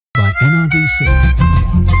by NRDC.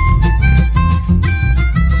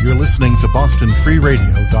 You're listening to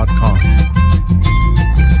BostonFreeRadio.com.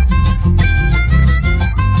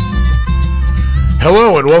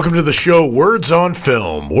 Hello and welcome to the show Words on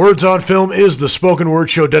Film. Words on Film is the spoken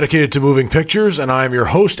word show dedicated to moving pictures, and I am your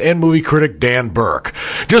host and movie critic, Dan Burke.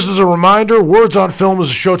 Just as a reminder, Words on Film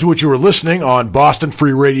is a show to which you are listening on Boston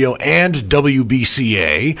Free Radio and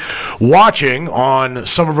WBCA, watching on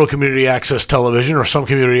Somerville Community Access Television or some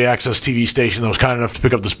community access TV station that was kind enough to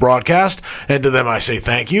pick up this broadcast, and to them I say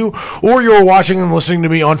thank you, or you're watching and listening to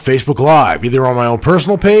me on Facebook Live, either on my own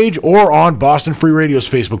personal page or on Boston Free Radio's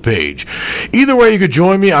Facebook page. Either way you could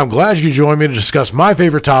join me, I'm glad you could join me to discuss my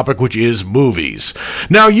favorite topic, which is movies.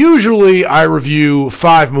 Now, usually I review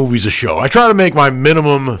 5 movies a show. I try to make my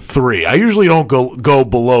minimum 3. I usually don't go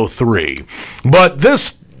below 3. But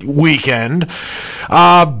this weekend,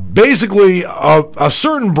 basically a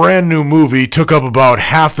certain brand new movie took up about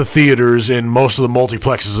half the theaters in most of the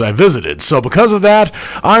multiplexes I visited. So because of that,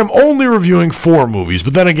 I'm only reviewing 4 movies.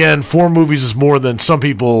 But then again, 4 movies is more than some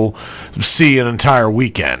people see an entire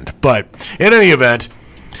weekend. But in any event,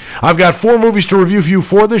 I've got 4 movies to review for you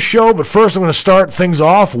for this show, but first I'm going to start things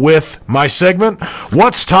off with my segment,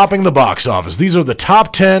 What's Topping the Box Office? These are the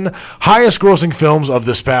top 10 highest grossing films of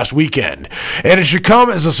this past weekend. And it should come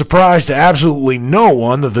as a surprise to absolutely no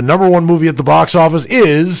one that the number 1 movie at the box office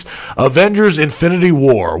is Avengers Infinity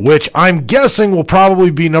War, which I'm guessing will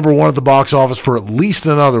probably be number 1 at the box office for at least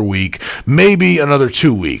another week, maybe another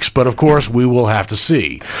 2 weeks, but of course we will have to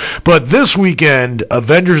see. But this weekend,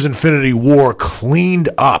 Avengers Infinity War cleaned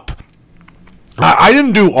up. I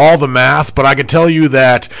didn't do all the math, but I can tell you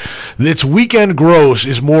that its weekend gross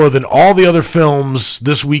is more than all the other films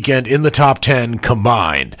this weekend in the top 10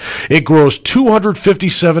 combined. It grossed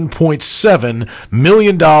 $257.7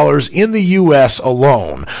 million in the U.S.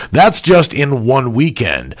 alone. That's just in one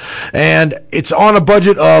weekend. And it's on a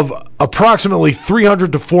budget of approximately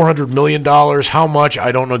 $300 to $400 million. How much,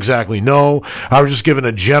 I don't exactly know. I was just given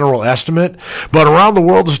a general estimate. But around the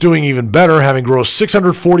world, it's doing even better, having grossed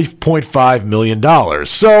 $640.5 million.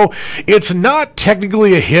 So it's not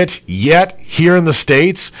technically a hit yet here in the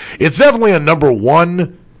States. It's definitely a number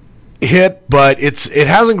 1 hit, but it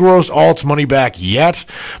hasn't grossed all its money back yet.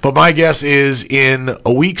 But my guess is in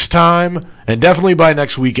a week's time, and definitely by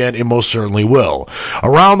next weekend, it most certainly will.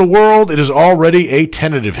 Around the world, it is already a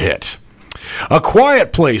tentative hit. A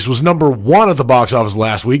Quiet Place was number 1 at the box office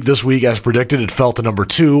last week. This week, as predicted, it fell to number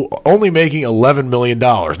 2, only making $11 million.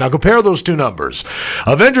 Now, compare those two numbers.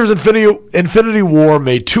 Avengers Infinity War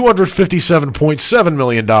made $257.7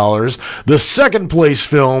 million. The second place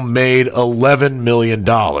film made $11 million.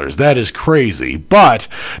 That is crazy. But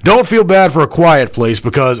don't feel bad for A Quiet Place,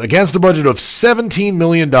 because against a budget of $17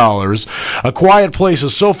 million, A Quiet Place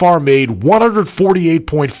has so far made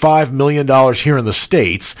 $148.5 million here in the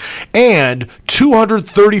States, and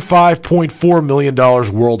 $235.4 million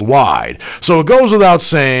worldwide. So it goes without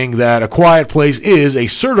saying that A Quiet Place is a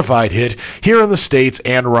certified hit here in the States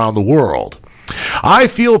and around the world. I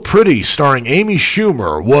Feel Pretty, starring Amy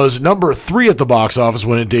Schumer, was number 3 at the box office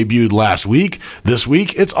when it debuted last week. This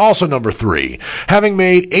week, it's also number 3, having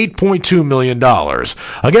made $8.2 million.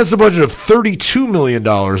 Against a budget of $32 million,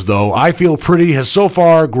 though, I Feel Pretty has so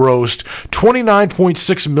far grossed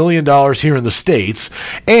 $29.6 million here in the States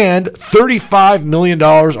and $35 million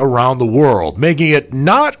around the world, making it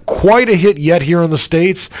not quite a hit yet here in the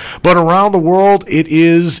States, but around the world, it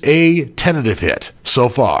is a tentative hit so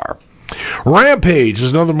far. Rampage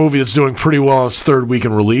is another movie that's doing pretty well on its 3rd week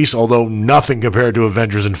in release, although nothing compared to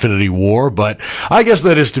Avengers Infinity War, but I guess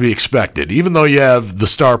that is to be expected. Even though you have the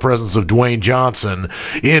star presence of Dwayne Johnson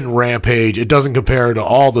in Rampage, it doesn't compare to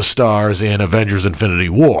all the stars in Avengers Infinity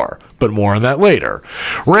War. But more on that later.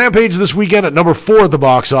 Rampage this weekend at number 4 at the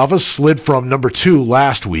box office, slid from number 2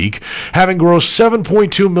 last week, having grossed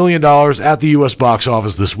 $7.2 million at the U.S. box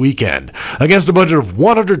office this weekend. Against a budget of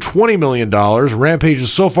 $120 million, Rampage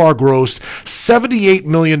has so far grossed $78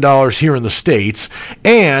 million here in the States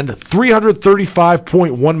and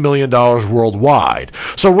 $335.1 million worldwide.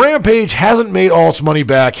 So Rampage hasn't made all its money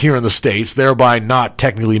back here in the States, thereby not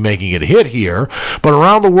technically making it a hit here, but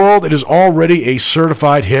around the world it is already a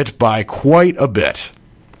certified hit by quite a bit.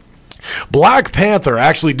 Black Panther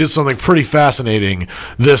actually did something pretty fascinating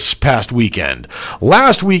this past weekend.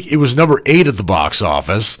 Last week, it was number 8 at the box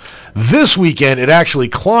office. This weekend, it actually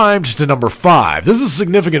climbed to number 5. This is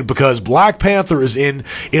significant because Black Panther is in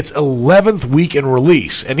its 11th week in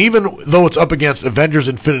release. And even though it's up against Avengers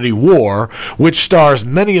Infinity War, which stars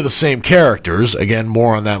many of the same characters, again,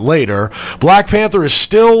 more on that later, Black Panther is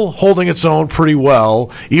still holding its own pretty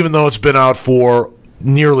well, even though it's been out for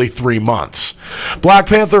nearly 3 months. Black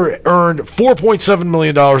Panther earned $4.7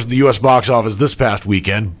 million at the U.S. box office this past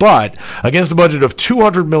weekend, but against a budget of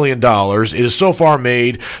 $200 million, it has so far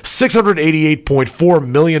made $688.4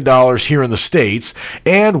 million here in the States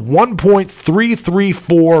and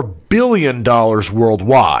 $1.334 billion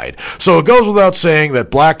worldwide. So it goes without saying that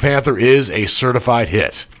Black Panther is a certified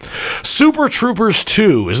hit. Super Troopers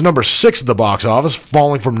 2 is number 6 at the box office,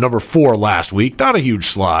 falling from number 4 last week. Not a huge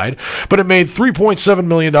slide, but it made $3.7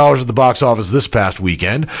 million at the box office this past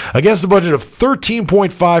weekend. Against a budget of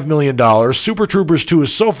 $13.5 million, Super Troopers 2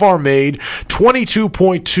 has so far made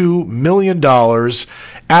 $22.2 million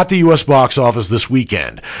at the U.S. box office this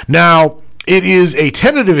weekend. Now, it is a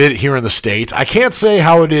tentative hit here in the States. I can't say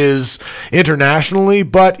how it is internationally,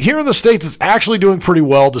 but here in the States it's actually doing pretty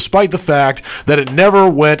well, despite the fact that it never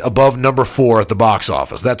went above number 4 at the box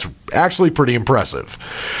office. That's actually pretty impressive.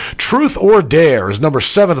 Truth or Dare is number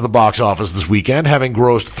 7 at the box office this weekend, having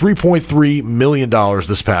grossed $3.3 million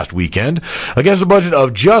this past weekend, against a budget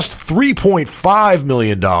of just $3.5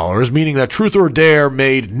 million, meaning that Truth or Dare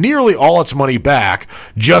made nearly all its money back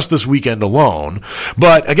just this weekend alone.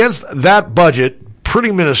 But against that budget, pretty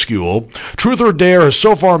minuscule, Truth or Dare has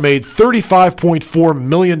so far made $35.4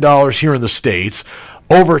 million here in the States,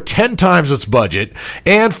 over 10 times its budget,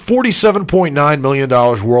 and $47.9 million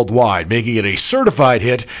worldwide, making it a certified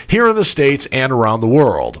hit here in the States and around the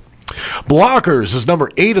world. Blockers is number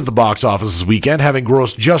 8 at the box office this weekend, having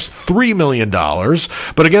grossed just $3 million,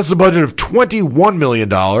 but against a budget of $21 million,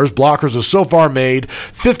 Blockers has so far made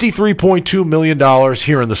 $53.2 million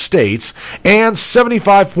here in the States and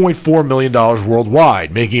 $75.4 million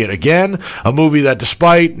worldwide, making it, again, a movie that,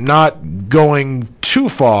 despite not going too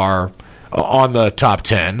far on the top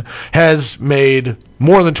 10, has made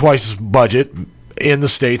more than twice its budget in the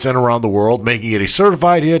States and around the world, making it a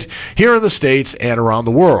certified hit here in the States and around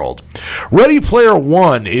the world. Ready Player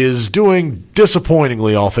One is doing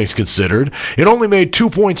disappointingly, all things considered. It only made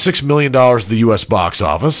 $2.6 million at the U.S. box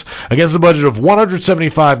office. Against the budget of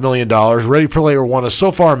 $175 million, Ready Player One has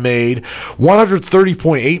so far made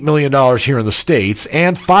 $130.8 million here in the States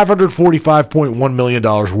and $545.1 million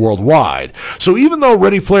worldwide. So even though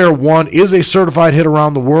Ready Player One is a certified hit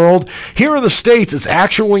around the world, here in the States it's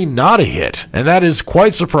actually not a hit, and that is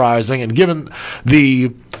quite surprising, and given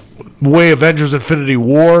the way Avengers Infinity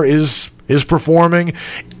War is performing,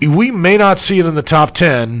 we may not see it in the top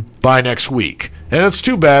 10 by next week. And that's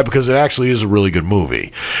too bad, because it actually is a really good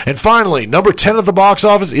movie. And finally, number 10 at the box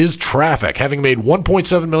office is Traffic, having made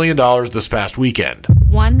 $1.7 million this past weekend.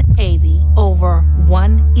 180 over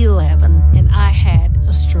 111, and I had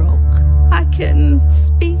a stroke. I couldn't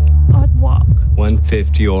speak or walk.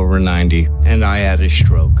 150 over 90, and I had a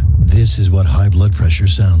stroke. This is what high blood pressure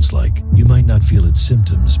sounds like. You might not feel its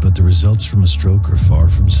symptoms, but the results from a stroke are far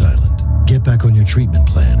from silent. Get back on your treatment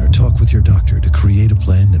plan or talk with your doctor to create a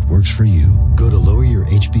plan that works for you. Go to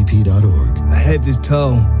loweryourhbp.org. Head to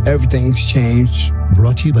toe, everything's changed.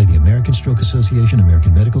 Brought to you by the American Stroke Association,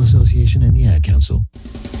 American Medical Association, and the Ad Council.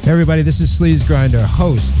 Hey everybody, this is Sleaze Grinder,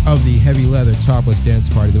 host of the Heavy Leather Topless Dance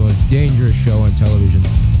Party, the most dangerous show on television.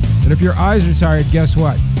 And if your eyes are tired, guess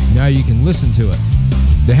what? Now you can listen to it.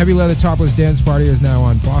 The Heavy Leather Topless Dance Party is now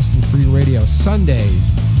on Boston Free Radio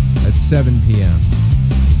Sundays at 7 p.m.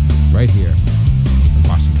 right here on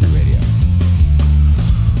Boston Free Radio.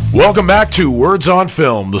 Welcome back to Words on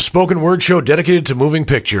Film, the spoken word show dedicated to moving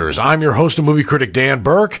pictures. I'm your host and movie critic, Dan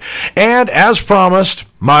Burke, and as promised,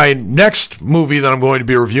 my next movie that I'm going to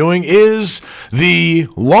be reviewing is the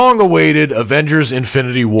long-awaited Avengers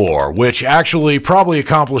Infinity War, which actually probably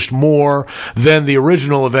accomplished more than the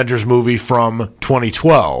original Avengers movie from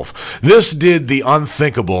 2012. This did the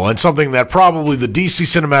unthinkable, and something that probably the DC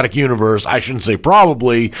Cinematic Universe, I shouldn't say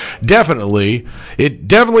probably, definitely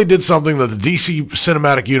did something that the DC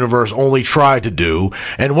Cinematic Universe only tried to do,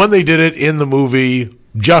 and when they did it in the movie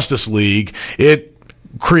Justice League, it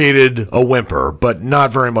created a whimper, but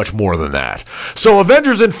not very much more than that. So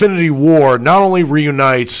Avengers Infinity War not only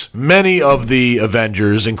reunites many of the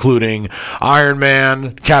Avengers, including Iron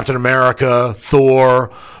Man, Captain America,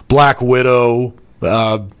 Thor, Black Widow,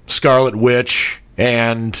 Scarlet Witch,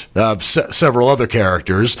 and several other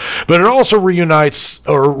characters, but it also unites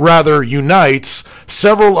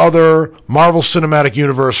several other Marvel Cinematic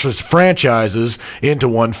Universe franchises into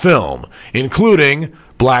one film, including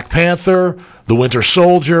Black Panther, The Winter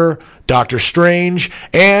Soldier, Doctor Strange,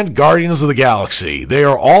 and Guardians of the Galaxy. They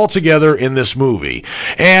are all together in this movie.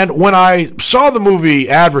 And when I saw the movie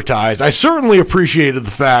advertised, I certainly appreciated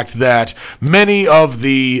the fact that many of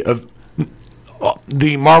the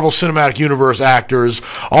the Marvel Cinematic Universe actors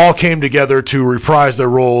all came together to reprise their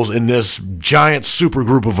roles in this giant super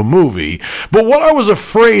group of a movie. But what I was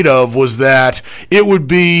afraid of was that it would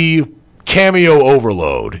be cameo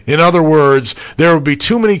overload. In other words, there would be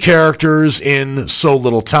too many characters in so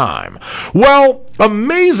little time. Well,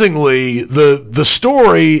 amazingly, the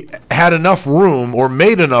story had enough room, or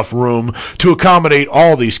made enough room, to accommodate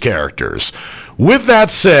all these characters. With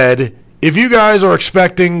that said, if you guys are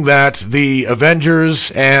expecting that the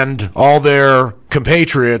Avengers and all their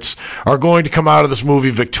compatriots are going to come out of this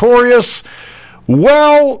movie victorious,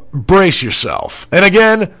 well, brace yourself. And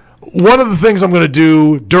again, one of the things I'm going to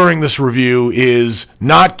do during this review is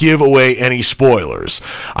not give away any spoilers.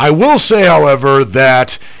 I will say, however,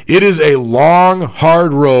 that it is a long,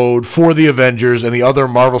 hard road for the Avengers and the other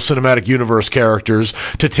Marvel Cinematic Universe characters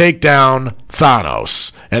to take down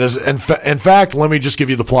Thanos. And in fact, let me just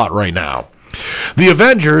give you the plot right now. The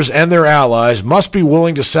Avengers and their allies must be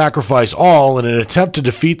willing to sacrifice all in an attempt to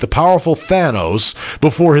defeat the powerful Thanos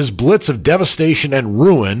before his blitz of devastation and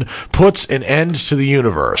ruin puts an end to the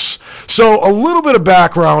universe. So, a little bit of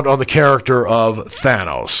background on the character of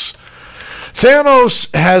Thanos.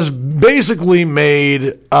 Thanos has basically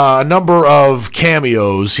made a number of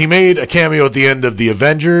cameos. He made a cameo at the end of the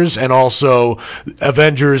Avengers and also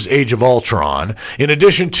Avengers Age of Ultron, in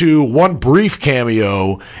addition to one brief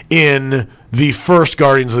cameo in the first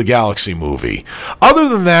Guardians of the Galaxy movie. Other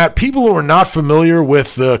than that, people who are not familiar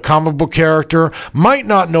with the comic book character might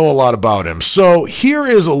not know a lot about him. So here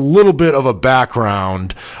is a little bit of a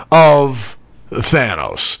background of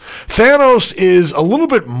Thanos. Thanos is a little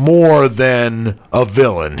bit more than a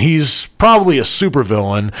villain. He's probably a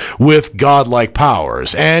supervillain with godlike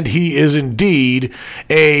powers, and he is indeed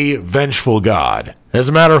a vengeful god. As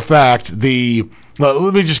a matter of fact,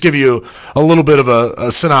 let me just give you a little bit of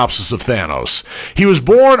a synopsis of Thanos. He was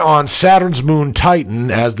born on Saturn's moon Titan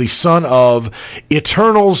as the son of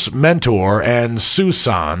Eternal's mentor and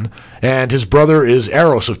Susan, and his brother is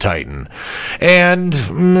Eros of Titan. And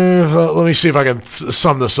let me see if I can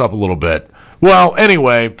sum this up a little bit. Well,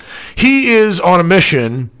 anyway, he is on a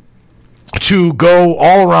mission to go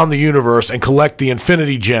all around the universe and collect the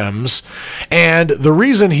Infinity Gems, and the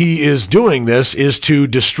reason he is doing this is to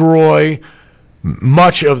destroy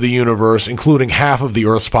much of the universe, including half of the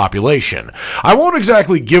Earth's population. I won't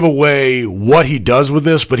exactly give away what he does with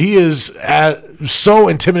this, but he is so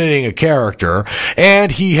intimidating a character,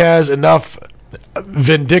 and he has enough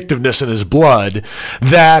vindictiveness in his blood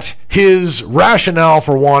that his rationale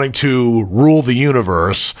for wanting to rule the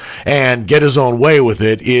universe and get his own way with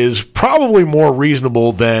it is probably more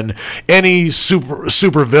reasonable than any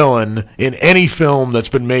super villain in any film that's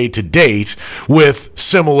been made to date with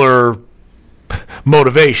similar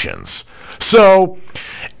motivations. So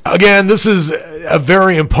again, this is a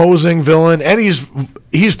very imposing villain, and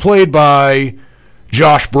he's played by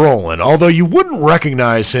Josh Brolin, although you wouldn't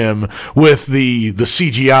recognize him with the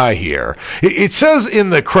CGI here. It says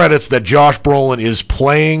in the credits that Josh Brolin is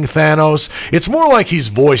playing Thanos. It's more like he's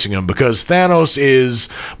voicing him, because Thanos is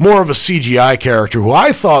more of a CGI character who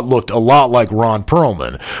I thought looked a lot like Ron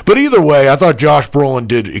Perlman. But either way, I thought Josh Brolin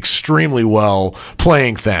did extremely well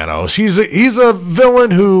playing Thanos. He's a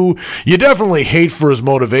villain who you definitely hate for his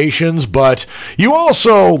motivations, but you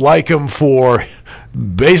also like him for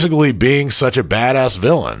basically being such a badass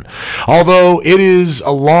villain. Although it is a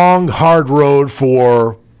long, hard road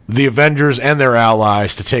for the Avengers and their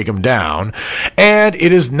allies to take him down, and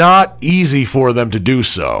it is not easy for them to do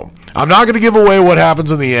so. I'm not going to give away what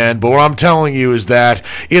happens in the end, but what I'm telling you is that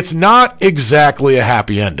it's not exactly a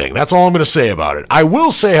happy ending. That's all I'm going to say about it. I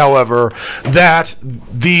will say, however, that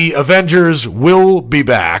the Avengers will be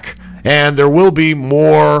back, and there will be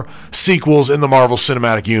more sequels in the Marvel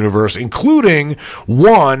Cinematic Universe, including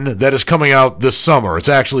one that is coming out this summer. It's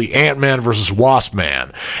actually Ant-Man vs.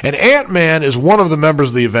 Wasp-Man. And Ant-Man is one of the members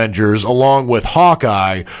of the Avengers, along with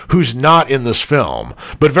Hawkeye, who's not in this film.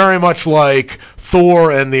 But very much like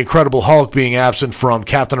Thor and the Incredible Hulk being absent from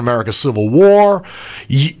Captain America Civil War,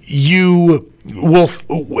 you will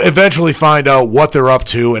eventually find out what they're up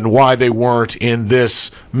to and why they weren't in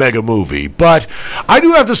this mega movie. But I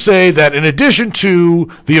do have to say that in addition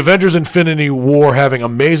to the Avengers Infinity War having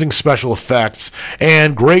amazing special effects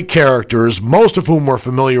and great characters, most of whom we're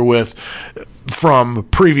familiar with from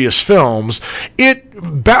previous films,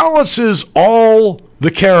 it balances all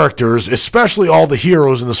the characters, especially all the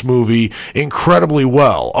heroes in this movie, incredibly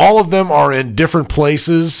well. All of them are in different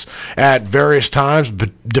places at various times,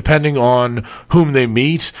 depending on whom they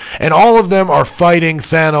meet, and all of them are fighting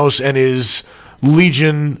Thanos and his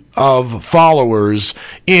legion of followers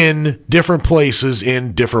in different places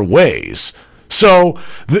in different ways. So,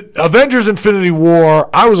 the Avengers Infinity War,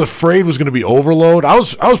 I was afraid was going to be overload. I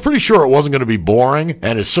was pretty sure it wasn't going to be boring,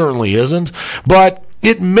 and it certainly isn't. But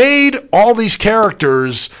it made all these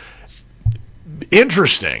characters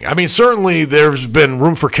interesting. I mean, certainly there's been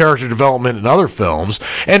room for character development in other films,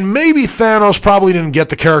 and maybe Thanos probably didn't get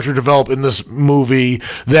the character developed in this movie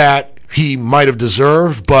that he might have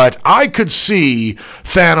deserved, but I could see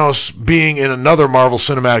Thanos being in another Marvel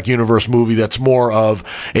Cinematic Universe movie that's more of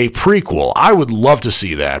a prequel. I would love to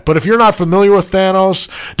see that. But if you're not familiar with Thanos,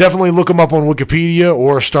 definitely look him up on Wikipedia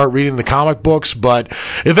or start reading the comic books. But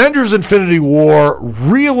Avengers Infinity War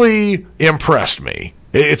really impressed me.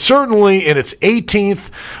 It's certainly in its 18th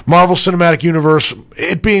Marvel Cinematic Universe,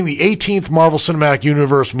 it being the 18th Marvel Cinematic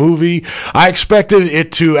Universe movie. I expected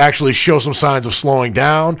it to actually show some signs of slowing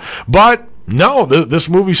down, but no, this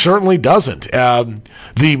movie certainly doesn't.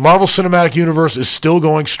 The Marvel Cinematic Universe is still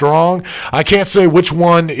going strong. I can't say which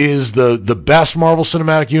one is the best Marvel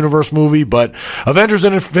Cinematic Universe movie, but Avengers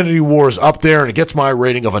and Infinity War is up there, and it gets my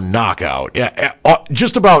rating of a knockout.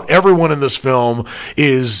 Just about everyone in this film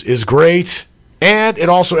is great. And it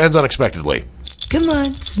also ends unexpectedly. Come on,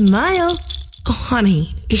 smile. Oh,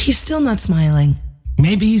 honey, he's still not smiling.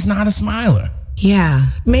 Maybe he's not a smiler. Yeah,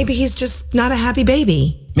 maybe he's just not a happy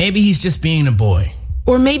baby. Maybe he's just being a boy.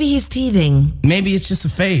 Or maybe he's teething. Maybe it's just a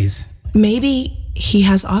phase. Maybe he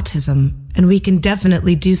has autism, and we can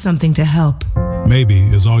definitely do something to help. Maybe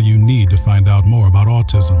is all you need to find out more about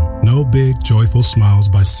autism. No big, joyful smiles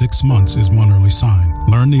by 6 months is one early sign.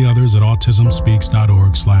 Learn the others at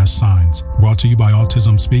autismspeaks.org/signs. Brought to you by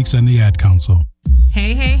Autism Speaks and the Ad Council.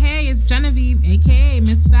 Hey, it's Genevieve, a.k.a.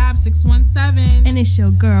 Miss Fab 617. And it's your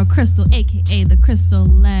girl, Crystal, a.k.a. The Crystal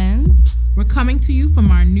Lens. We're coming to you from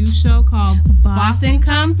our new show called Boston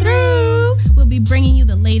Come Through. We'll be bringing you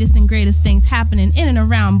the latest and greatest things happening in and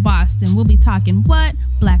around Boston. We'll be talking what?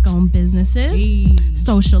 Black-owned businesses,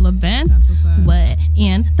 social events, what?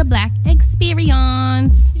 And the Black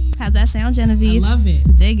experience. How's that sound, Genevieve? I love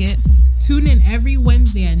it. Dig it. Tune in every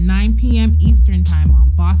Wednesday at 9 p.m. Eastern Time on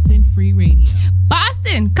Boston Free Radio.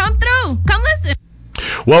 Boston, come through. Come listen.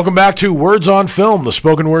 Welcome back to Words on Film, the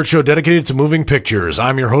spoken word show dedicated to moving pictures.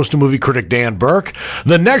 I'm your host and movie critic, Dan Burke.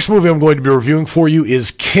 The next movie I'm going to be reviewing for you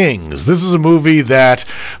is Kings. This is a movie that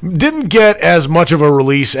didn't get as much of a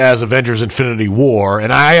release as Avengers Infinity War,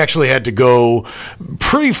 and I actually had to go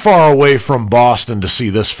pretty far away from Boston to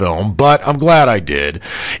see this film, but I'm glad I did.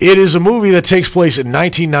 It is a movie that takes place in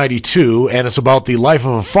 1992, and it's about the life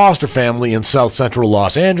of a foster family in South Central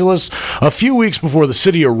Los Angeles a few weeks before the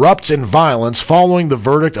city erupts in violence following the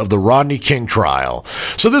verdict of the Rodney King trial.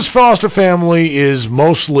 So this foster family is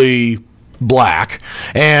mostly black,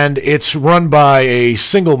 and it's run by a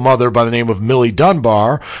single mother by the name of Millie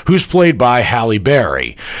Dunbar, who's played by Halle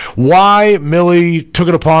Berry. Why Millie took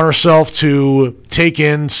it upon herself to take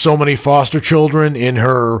in so many foster children in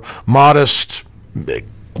her modest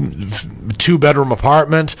 2-bedroom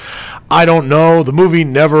apartment, I don't know. The movie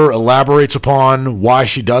never elaborates upon why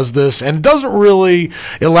she does this, and it doesn't really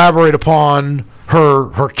elaborate upon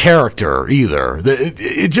her character either.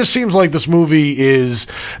 It just seems like this movie is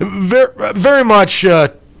very much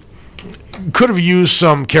could have used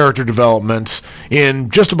some character development in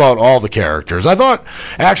just about all the characters. I thought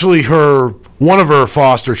actually one of her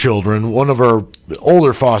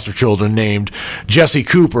older foster children named Jesse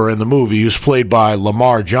Cooper in the movie, who's played by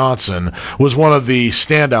Lamar Johnson, was one of the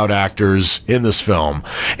standout actors in this film.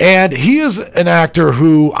 And he is an actor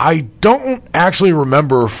who I don't actually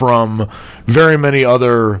remember from very many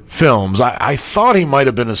other films. I thought he might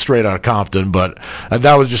have been in Straight Outta Compton, but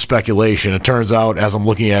that was just speculation. It turns out, as I'm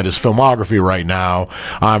looking at his filmography right now,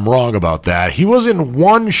 I'm wrong about that. He was in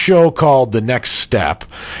one show called The Next Step,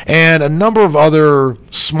 and a number of other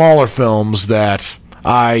smaller films that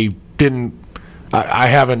I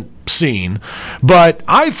haven't seen, but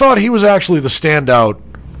I thought he was actually the standout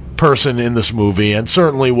person in this movie, and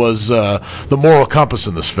certainly was the moral compass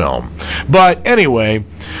in this film. But anyway,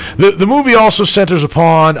 the movie also centers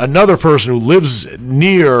upon another person who lives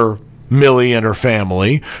near Millie and her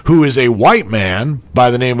family, who is a white man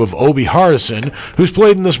by the name of Obie Hardison, who's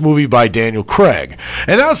played in this movie by Daniel Craig.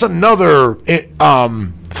 And that's another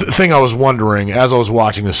thing I was wondering as I was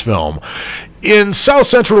watching this film. In South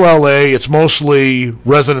Central LA, it's mostly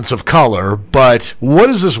residents of color, but what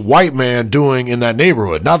is this white man doing in that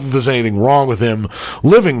neighborhood? Not that there's anything wrong with him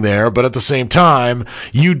living there, but at the same time,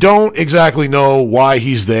 you don't exactly know why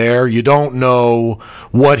he's there. You don't know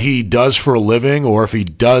what he does for a living or if he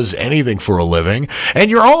does anything for a living.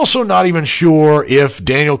 And you're also not even sure if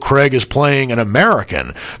Daniel Craig is playing an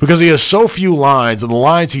American, because he has so few lines, and the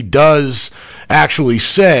lines he does actually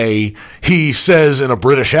say he says in a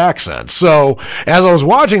British accent. So as I was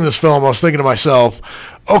watching this film, I was thinking to myself,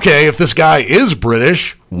 okay, if this guy is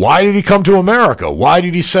British, why did he come to America? Why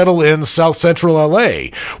did he settle in South Central LA?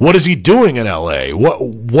 What is he doing in LA?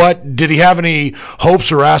 What did he have any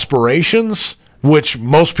hopes or aspirations? Which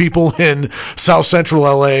most people in South Central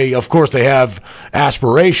LA, of course, they have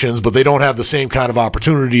aspirations, but they don't have the same kind of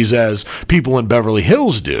opportunities as people in Beverly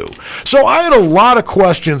Hills do. So I had a lot of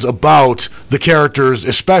questions about the characters,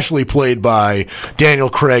 especially played by Daniel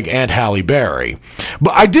Craig and Halle Berry.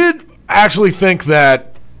 But I did actually think that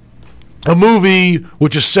a movie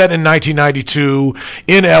which is set in 1992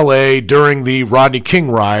 in LA during the Rodney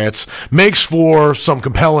King riots makes for some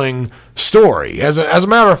compelling story. As a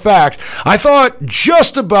matter of fact, I thought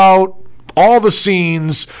just about all the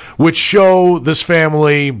scenes which show this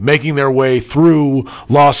family making their way through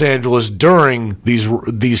Los Angeles during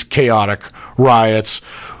these chaotic riots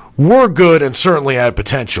were good and certainly had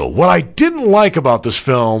potential. What I didn't like about this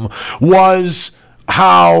film was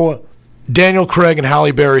how Daniel Craig and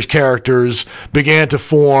Halle Berry's characters began to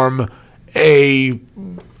form that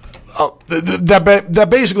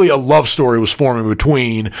basically a love story was forming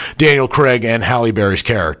between Daniel Craig and Halle Berry's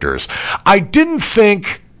characters. I didn't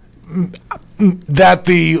think that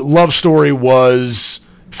the love story was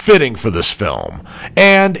fitting for this film,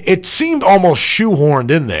 and it seemed almost shoehorned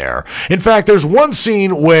in there. In fact, there's one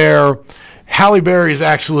scene where Halle Berry is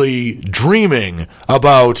actually dreaming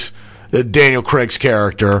about Daniel Craig's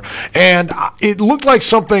character, and it looked like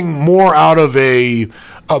something more out of a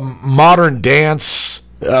modern dance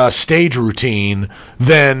stage routine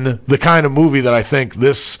than the kind of movie that I think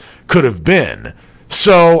this could have been.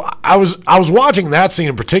 So I was watching that scene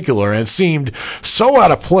in particular, and it seemed so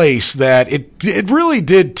out of place that it really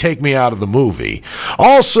did take me out of the movie.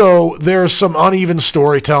 Also, there's some uneven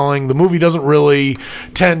storytelling. The movie doesn't really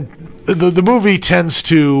the movie tends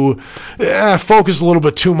to focus a little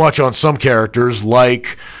bit too much on some characters,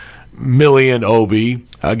 like Millie and Obi,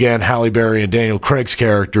 again, Halle Berry and Daniel Craig's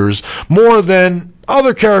characters, more than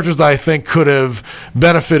other characters that I think could have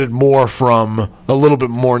benefited more from a little bit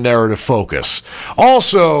more narrative focus.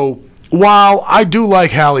 Also, while I do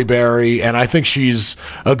like Halle Berry and I think she's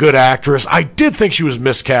a good actress, I did think she was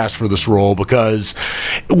miscast for this role because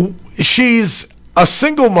she's a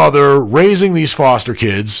single mother raising these foster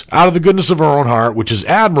kids out of the goodness of her own heart, which is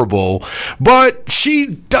admirable, but she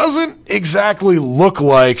doesn't exactly look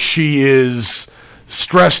like she is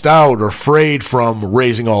stressed out or afraid from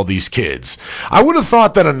raising all these kids. I would have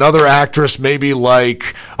thought that another actress, maybe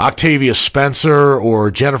like Octavia Spencer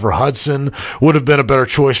or Jennifer Hudson, would have been a better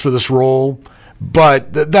choice for this role,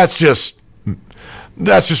 but that's just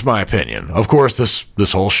my opinion. Of course,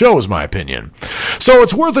 this whole show is my opinion. So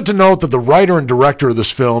it's worth it to note that the writer and director of this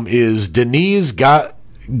film is Deniz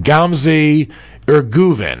Gamze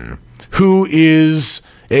Ergüven, who is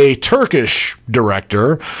a Turkish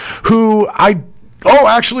director who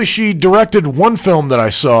actually, she directed one film that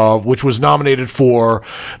I saw, which was nominated for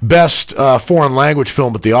Best Foreign Language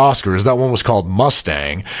Film at the Oscars. That one was called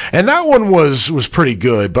Mustang, and that one was pretty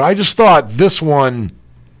good, but I just thought this one...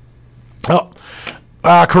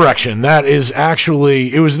 correction. That is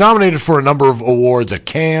actually, it was nominated for a number of awards at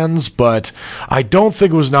Cannes, but I don't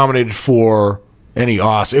think it was nominated for any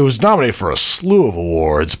Oscars. It was nominated for a slew of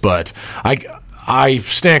awards, but I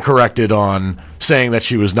stand corrected on saying that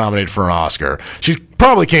she was nominated for an Oscar. She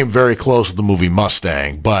probably came very close with the movie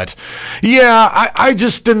Mustang, but yeah, I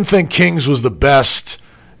just didn't think Kings was the best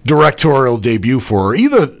directorial debut for her.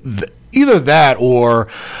 Either that, or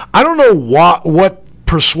I don't know what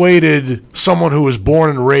persuaded someone who was born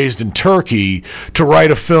and raised in Turkey to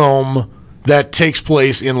write a film that takes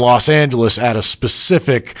place in Los Angeles at a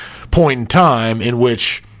specific point in time in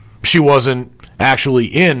which she wasn't actually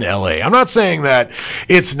in LA. I'm not saying that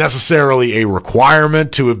it's necessarily a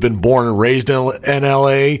requirement to have been born and raised in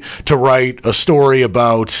LA to write a story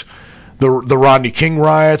about the Rodney King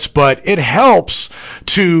riots, but it helps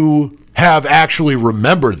to have actually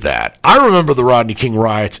remembered that. I remember the Rodney King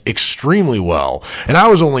riots extremely well, and I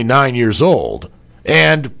was only 9 years old.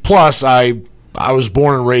 And plus, I was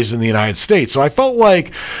born and raised in the United States, so I felt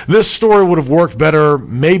like this story would have worked better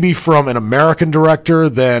maybe from an American director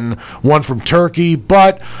than one from Turkey,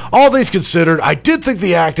 but all things considered, I did think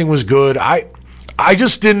the acting was good. I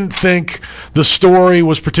just didn't think the story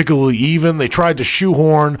was particularly even. They tried to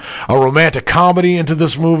shoehorn a romantic comedy into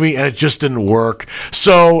this movie, and it just didn't work.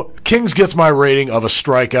 So Kings gets my rating of a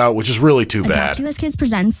strikeout, which is really too bad. Adopt US Kids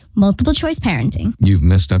presents Multiple Choice Parenting. You've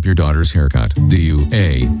messed up your daughter's haircut. Do you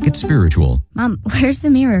A, get spiritual? Mom, where's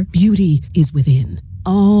the mirror? Beauty is within.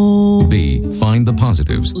 Oh. B. Find the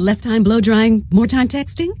positives. Less time blow drying, more time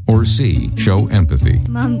texting? Or C. Show empathy.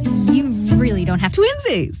 Mom, you really don't have to.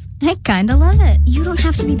 Twinsies! I kinda love it. You don't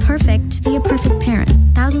have to be perfect to be a perfect parent.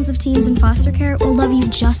 Thousands of teens in foster care will love you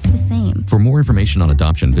just the same. For more information on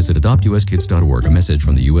adoption, visit adoptuskids.org. A message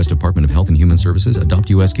from the U.S. Department of Health and Human Services, Adopt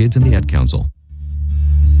U.S. Kids, and the Ad Council.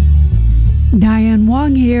 Diane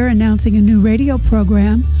Wong here, announcing a new radio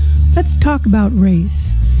program. Let's talk about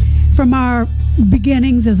race. From our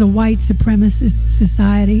beginnings as a white supremacist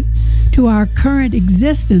society to our current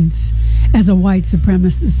existence as a white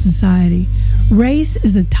supremacist society, race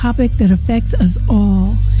is a topic that affects us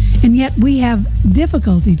all, and yet we have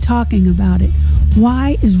difficulty talking about it.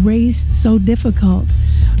 Why is race so difficult?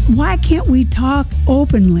 Why can't we talk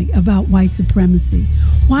openly about white supremacy?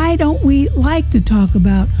 Why don't we like to talk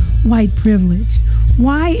about white privilege?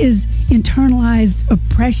 Why is internalized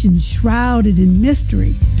oppression shrouded in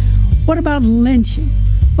mystery? What about lynching?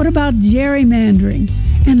 What about gerrymandering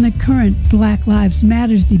and the current Black Lives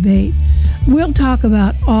Matters debate? We'll talk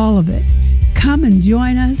about all of it. Come and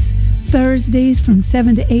join us Thursdays from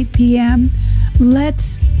 7 to 8 p.m.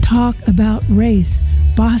 Let's talk about race.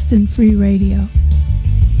 Boston Free Radio.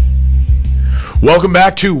 Welcome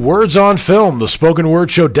back to Words on Film, the spoken word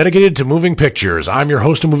show dedicated to moving pictures. I'm your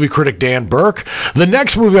host and movie critic, Dan Burke. The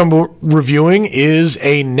next movie I'm reviewing is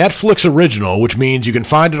a Netflix original, which means you can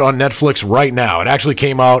find it on Netflix right now. It actually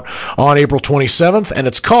came out on April 27th, and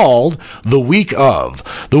it's called The Week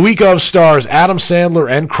Of. The Week Of stars Adam Sandler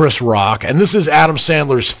and Chris Rock, and this is Adam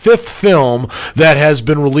Sandler's fifth film that has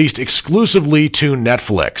been released exclusively to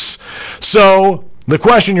Netflix. So the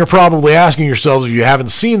question you're probably asking yourselves if you haven't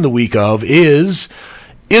seen The Week Of is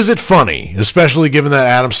it funny, especially given that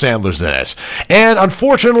Adam Sandler's in it? And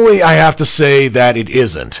unfortunately, I have to say that it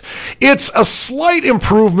isn't. It's a slight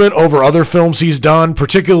improvement over other films he's done,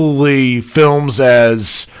 particularly films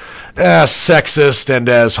as sexist and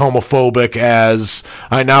as homophobic as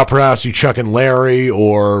I Now Pronounce You Chuck and Larry,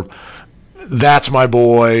 or That's My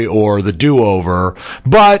Boy, or The Do-Over.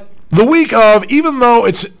 But The Week Of, even though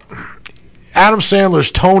it's Adam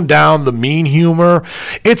Sandler's toned down the mean humor,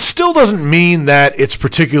 it still doesn't mean that it's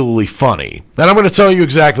particularly funny. And I'm going to tell you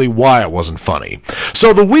exactly why it wasn't funny.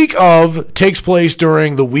 So The Week Of takes place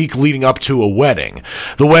during the week leading up to a wedding.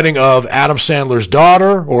 The wedding of Adam Sandler's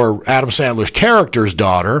daughter, or Adam Sandler's character's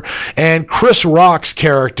daughter, and Chris Rock's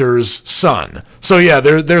character's son. So yeah,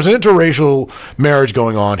 there's an interracial marriage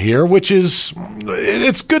going on here, which is,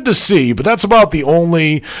 it's good to see, but that's about the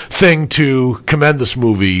only thing to commend this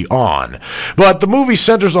movie on. But the movie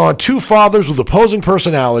centers on two fathers with opposing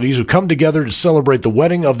personalities who come together to celebrate the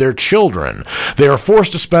wedding of their children. They are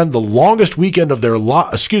forced to spend the longest weekend of their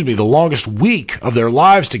the longest week of their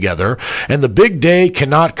lives together, and the big day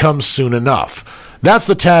cannot come soon enough. That's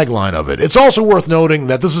the tagline of it. It's also worth noting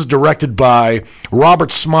that this is directed by Robert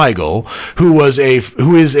Smigel, who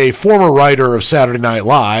is a former writer of Saturday Night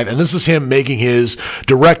Live, and this is him making his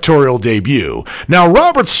directorial debut. Now,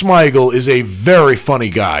 Robert Smigel is a very funny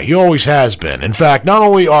guy. He always has been. In fact, not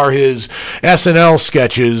only are his SNL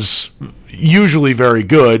sketches usually very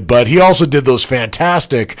good, but he also did those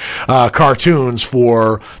fantastic cartoons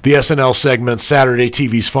for the SNL segment Saturday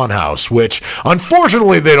TV's Funhouse, which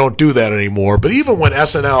unfortunately they don't do that anymore. But even when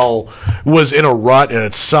SNL was in a rut and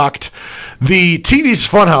it sucked, the TV's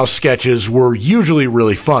Funhouse sketches were usually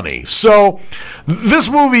really funny. So this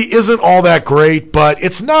movie isn't all that great, but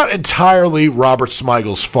it's not entirely Robert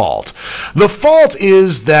Smigel's fault. The fault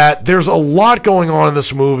is that there's a lot going on in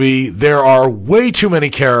this movie. There are way too many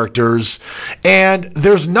characters, and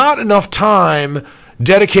there's not enough time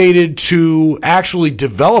dedicated to actually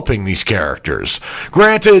developing these characters.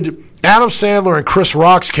 Granted, Adam Sandler and Chris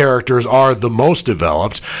Rock's characters are the most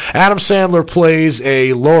developed. Adam Sandler plays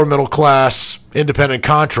a lower middle class independent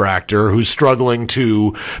contractor who's struggling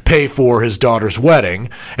to pay for his daughter's wedding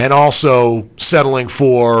and also settling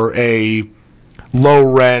for a low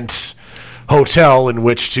rent hotel in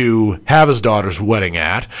which to have his daughter's wedding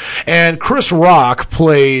at. And Chris Rock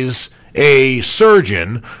plays a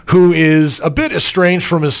surgeon who is a bit estranged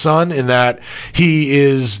from his son in that he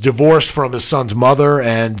is divorced from his son's mother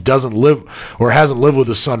and doesn't live or hasn't lived with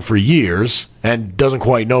his son for years and doesn't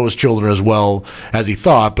quite know his children as well as he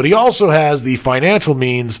thought. But he also has the financial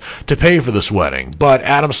means to pay for this wedding. But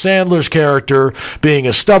Adam Sandler's character, being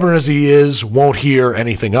as stubborn as he is, won't hear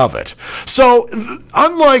anything of it. So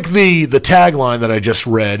unlike the tagline that I just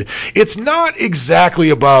read, it's not exactly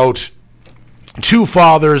about two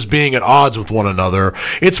fathers being at odds with one another.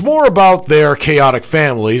 It's more about their chaotic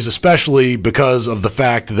families, especially because of the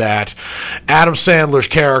fact that Adam Sandler's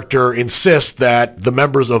character insists that the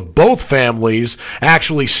members of both families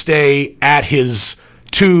actually stay at his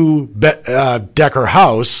two-decker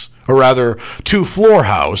house, or rather, two-floor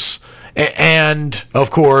house, and,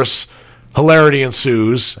 of course, hilarity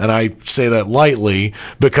ensues, and I say that lightly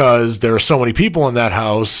because there are so many people in that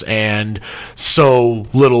house and so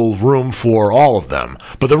little room for all of them.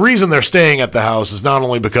 But the reason they're staying at the house is not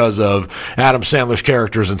only because of Adam Sandler's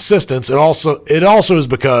character's insistence, it also is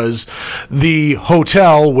because the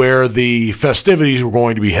hotel where the festivities were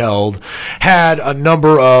going to be held had a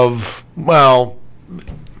number of, well,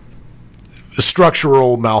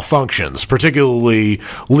 structural malfunctions, particularly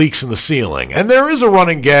leaks in the ceiling. And there is a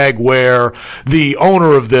running gag where the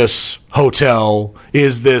owner of this hotel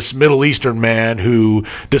is this Middle Eastern man who,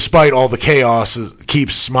 despite all the chaos,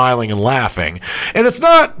 keeps smiling and laughing. And it's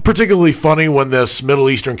not particularly funny when this Middle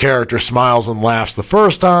Eastern character smiles and laughs the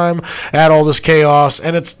first time at all this chaos,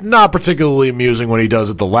 and it's not particularly amusing when he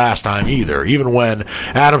does it the last time either, even when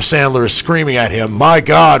Adam Sandler is screaming at him, "My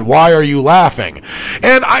God, why are you laughing?"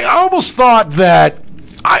 And I almost thought that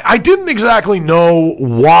I didn't exactly know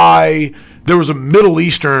why there was a Middle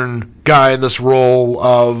Eastern guy in this role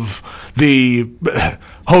of the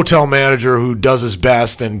hotel manager who does his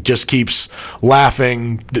best and just keeps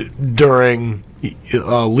laughing during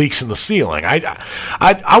leaks in the ceiling.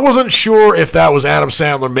 I wasn't sure if that was Adam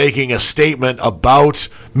Sandler making a statement about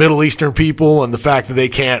Middle Eastern people and the fact that they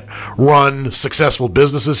can't run successful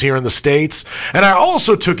businesses here in the States. And I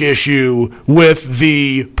also took issue with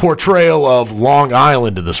the portrayal of Long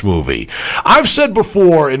Island in this movie. I've said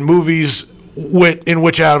before in movies in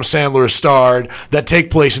which Adam Sandler has starred that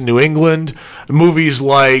take place in New England, movies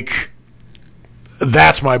like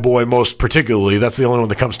That's My Boy, most particularly, that's the only one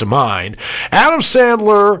that comes to mind. Adam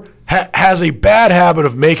Sandler has a bad habit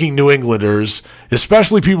of making New Englanders,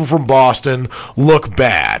 especially people from Boston, look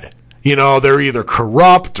bad. You know, they're either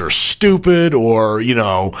corrupt or stupid or, you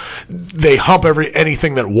know, they hump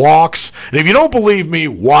anything that walks. And if you don't believe me,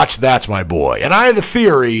 watch That's My Boy. And I had a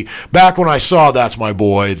theory back when I saw That's My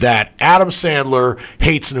Boy that Adam Sandler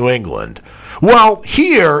hates New England. Well,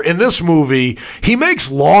 here in this movie, he makes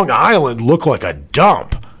Long Island look like a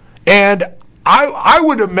dump. And I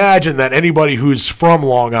would imagine that anybody who's from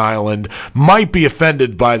Long Island might be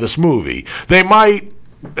offended by this movie. They might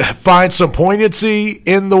find some poignancy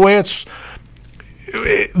in the way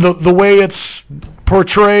it's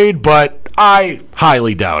portrayed, but I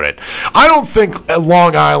highly doubt it. I don't think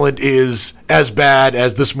Long Island is as bad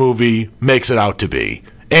as this movie makes it out to be.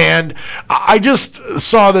 And I just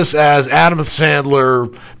saw this as Adam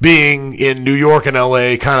Sandler being in New York and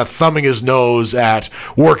LA, kind of thumbing his nose at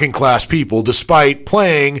working class people, despite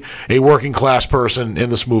playing a working class person in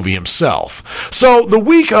this movie himself. So the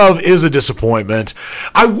week of is a disappointment.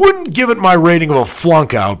 I wouldn't give it my rating of a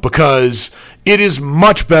flunk out because it is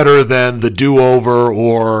much better than The Do-Over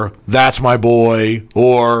or That's My Boy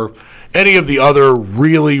or any of the other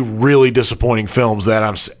really, really disappointing films that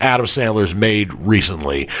Adam Sandler's made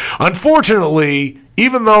recently. Unfortunately,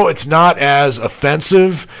 even though it's not as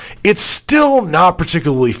offensive, it's still not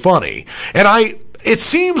particularly funny. And it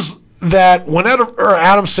seems that whenever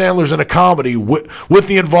Adam Sandler's in a comedy with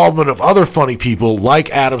the involvement of other funny people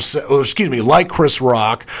like like Chris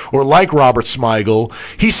Rock or like Robert Smigel,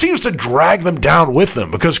 he seems to drag them down with him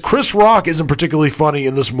because Chris Rock isn't particularly funny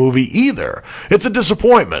in this movie either. It's a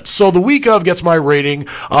disappointment. So the week of gets my rating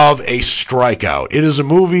of a strikeout. It is a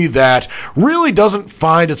movie that really doesn't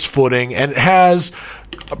find its footing and has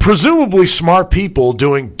presumably smart people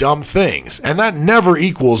doing dumb things, and that never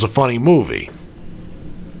equals a funny movie.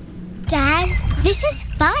 Dad, this is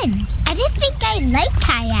fun. I didn't think I liked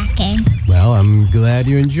kayaking. Well, I'm glad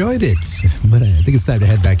you enjoyed it, but I think it's time to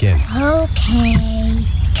head back in. Okay.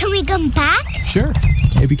 Can we come back? Sure.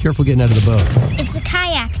 Hey, be careful getting out of the boat. It's a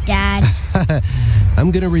kayak, Dad.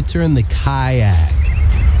 I'm gonna return the kayak.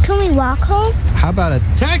 Can we walk home? How about a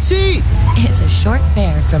taxi? It's a short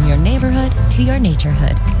fare from your neighborhood to your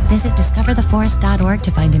naturehood. Visit discovertheforest.org to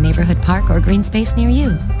find a neighborhood park or green space near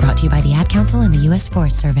you. Brought to you by the Ad Council and the U.S.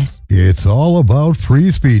 Forest Service. It's all about free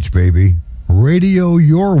speech, baby. Radio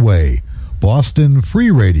your way.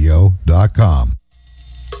 BostonFreeRadio.com.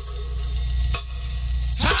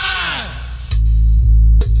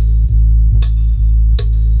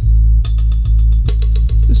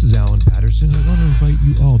 This is Alan Patterson. I want to invite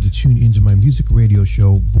you all to tune into my music radio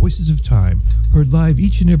show, Voices of Time, heard live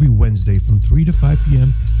each and every Wednesday from 3 to 5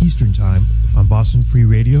 p.m. Eastern Time on Boston Free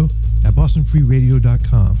Radio at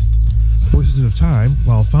bostonfreeradio.com. Voices of Time,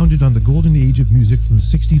 while founded on the golden age of music from the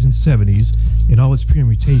 60s and 70s in all its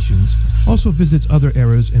permutations, also visits other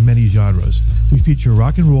eras and many genres. We feature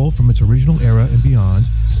rock and roll from its original era and beyond,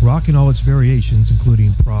 rock in all its variations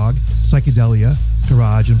including prog, psychedelia,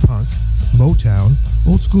 garage and punk, Motown,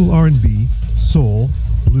 old school R&B, soul,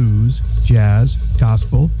 blues, jazz,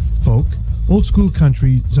 gospel, folk, old school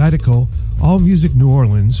country, zydeco, all music New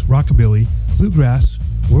Orleans, rockabilly, bluegrass,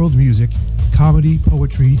 world music, comedy,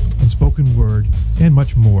 poetry, and spoken word, and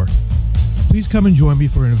much more. Please come and join me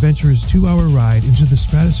for an adventurous 2-hour ride into the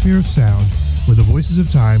stratosphere of sound where the voices of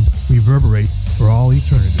time reverberate for all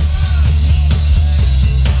eternity.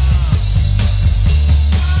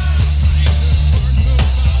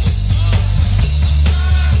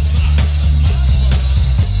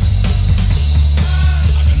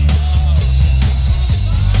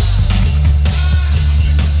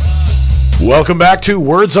 Welcome back to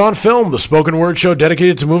Words on Film, the spoken word show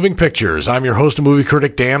dedicated to moving pictures. I'm your host and movie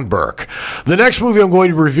critic, Dan Burke. The next movie I'm going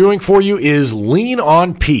to be reviewing for you is Lean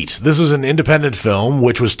on Pete. This is an independent film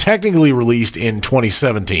which was technically released in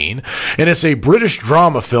 2017, and it's a British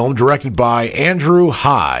drama film directed by Andrew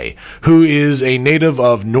High, who is a native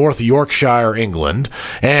of North Yorkshire, England,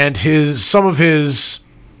 and some of his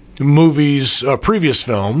movies, previous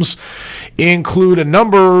films, include a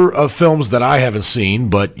number of films that I haven't seen,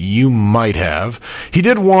 but you might have. He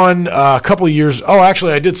did one a couple of years. Oh,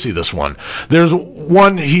 actually, I did see this one. There's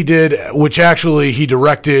one he did, which actually he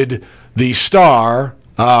directed the star,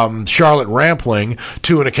 Charlotte Rampling,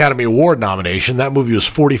 to an Academy Award nomination. That movie was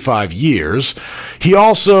 45 Years. He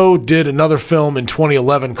also did another film in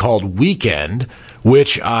 2011 called Weekend,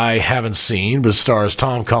 which I haven't seen, but stars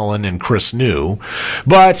Tom Cullen and Chris New.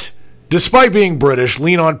 But despite being British,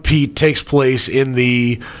 Lean on Pete takes place in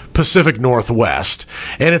the Pacific Northwest,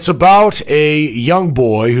 and it's about a young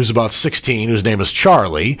boy who's about 16, whose name is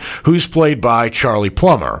Charlie, who's played by Charlie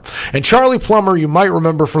Plummer. And Charlie Plummer, you might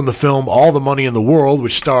remember from the film All the Money in the World,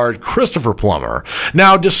 which starred Christopher Plummer.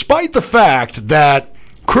 Now, despite the fact that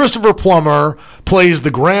Christopher Plummer plays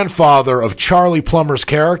the grandfather of Charlie Plummer's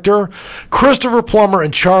character, Christopher Plummer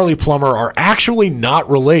and Charlie Plummer are actually not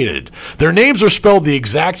related. Their names are spelled the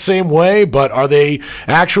exact same way, but are they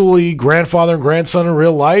actually grandfather and grandson in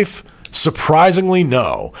real life? Surprisingly,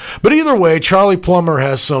 no. But either way, Charlie Plummer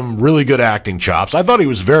has some really good acting chops. I thought he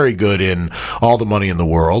was very good in All the Money in the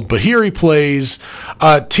World, but here he plays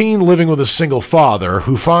a teen living with a single father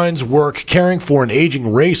who finds work caring for an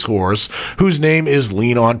aging racehorse whose name is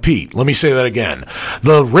Lean on Pete. Let me say that again.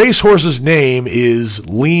 The racehorse's name is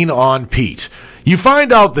Lean on Pete. You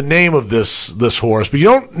find out the name of this horse, but you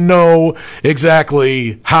don't know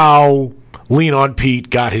exactly how Lean on Pete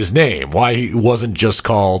got his name, why he wasn't just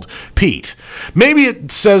called Pete. Maybe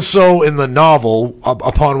it says so in the novel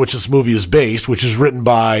upon which this movie is based, which is written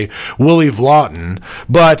by Willie Vlotton,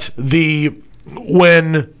 but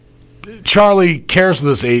when Charlie cares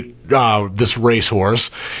for this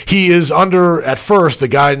racehorse, he is under, at first, the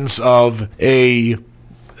guidance of a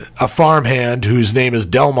farmhand whose name is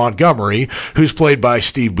Del Montgomery, who's played by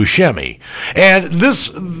Steve Buscemi. And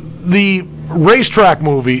the racetrack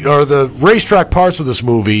movie, or the racetrack parts of this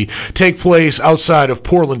movie, take place outside of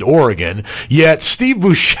Portland, Oregon, yet Steve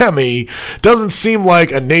Buscemi doesn't seem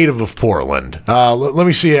like a native of Portland. Let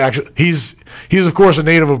me see, actually, he's of course a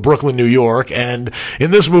native of Brooklyn, New York, and in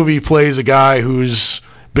this movie he plays a guy who's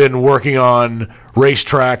been working on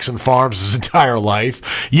racetracks and farms his entire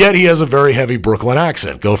life, yet he has a very heavy Brooklyn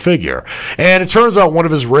accent. Go figure. And it turns out one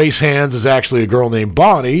of his race hands is actually a girl named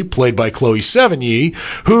Bonnie, played by Chloe Sevigny,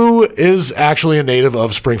 who is actually a native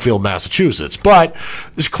of Springfield, Massachusetts. But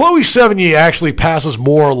this Chloe Sevigny actually passes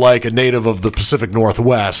more like a native of the Pacific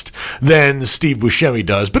Northwest than Steve Buscemi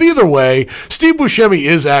does. But either way, Steve Buscemi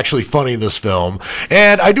is actually funny in this film.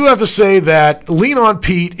 And I do have to say that Lean on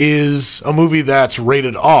Pete is a movie that's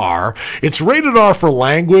rated R. It's rated R for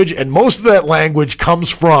language, and most of that language comes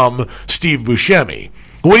from Steve Buscemi.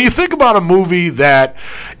 When you think about a movie that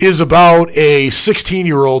is about a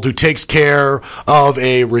 16-year-old who takes care of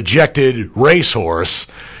a rejected racehorse,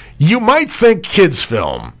 you might think kids'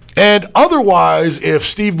 film. And otherwise, if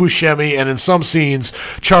Steve Buscemi and in some scenes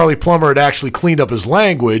Charlie Plummer had actually cleaned up his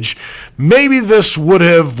language, maybe this would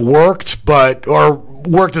have worked, or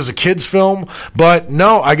worked as a kids' film. But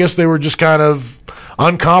no, I guess they were just kind of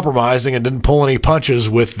uncompromising and didn't pull any punches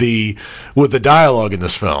with the dialogue in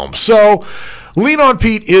this film. So Lean on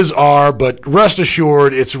Pete is R, but rest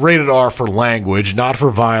assured it's rated R for language, not for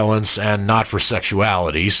violence and not for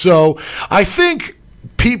sexuality. So I think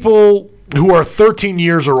people who are 13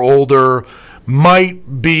 years or older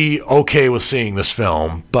might be okay with seeing this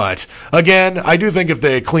film. But again, I do think if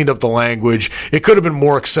they had cleaned up the language, it could have been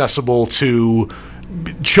more accessible to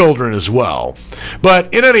children as well.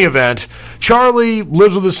 But in any event, Charlie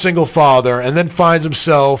lives with his single father and then finds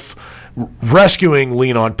himself rescuing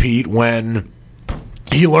Lean on Pete when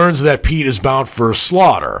he learns that Pete is bound for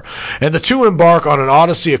slaughter, and the two embark on an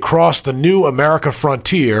odyssey across the new America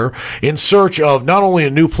frontier in search of not only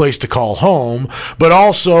a new place to call home, but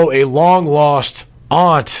also a long-lost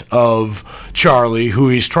aunt of Charlie who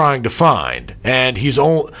he's trying to find. And he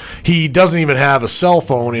doesn't even have a cell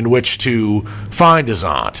phone in which to find his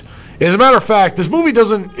aunt. As a matter of fact, this movie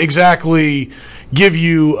doesn't exactly give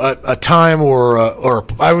you a time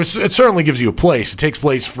it certainly gives you a place. It takes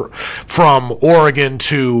place from Oregon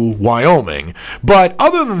to Wyoming. But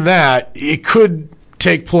other than that, it could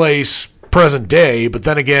take place present day. But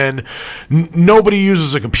then again, nobody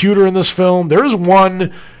uses a computer in this film. There is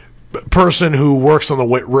one person who works on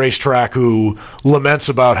the racetrack who laments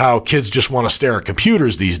about how kids just want to stare at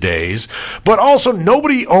computers these days, but also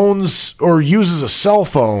nobody owns or uses a cell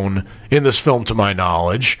phone in this film to my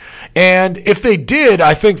knowledge. And if they did,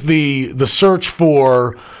 I think the search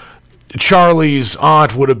for Charlie's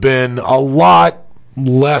aunt would have been a lot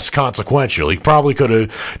less consequential. He probably could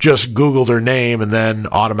have just Googled her name and then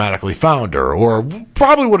automatically found her, or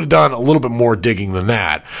probably would have done a little bit more digging than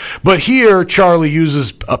that. But here, Charlie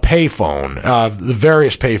uses a payphone, the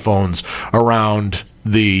various payphones around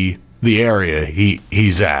the area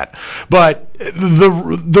he's at. But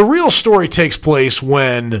the real story takes place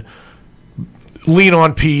when Lean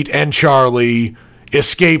on Pete and Charlie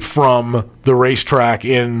escape from the racetrack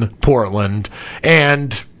in Portland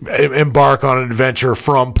and embark on an adventure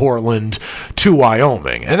from Portland to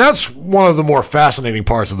Wyoming. And that's one of the more fascinating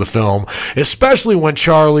parts of the film, especially when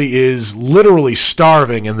Charlie is literally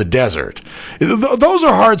starving in the desert. Those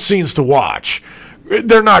are hard scenes to watch.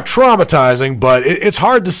 They're not traumatizing, but it's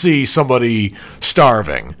hard to see somebody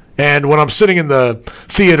starving. And when I'm sitting in the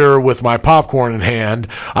theater with my popcorn in hand,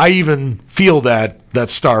 I even feel that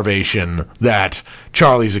starvation that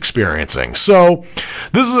Charlie's experiencing. So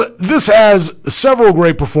this has several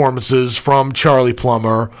great performances from Charlie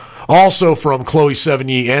Plummer, also from Chloe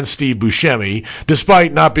Sevigny and Steve Buscemi,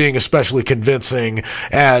 despite not being especially convincing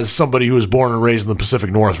as somebody who was born and raised in the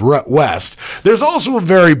Pacific Northwest. There's also a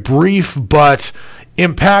very brief but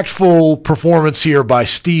impactful performance here by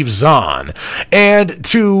Steve Zahn. And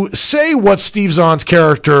to say what Steve Zahn's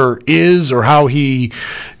character is or how he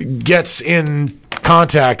gets in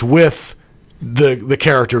contact with the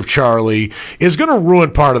character of Charlie is going to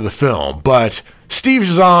ruin part of the film. But Steve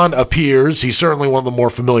Zahn appears. He's certainly one of the more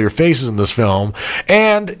familiar faces in this film,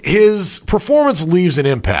 and his performance leaves an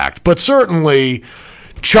impact. But certainly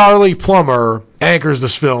Charlie Plummer anchors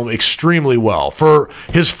this film extremely well. For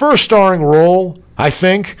his first starring role, I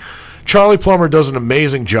think Charlie Plummer does an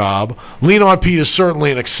amazing job. Lean on Pete is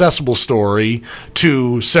certainly an accessible story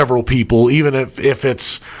to several people, even if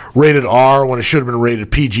it's rated R when it should have been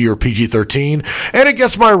rated PG or PG-13. And it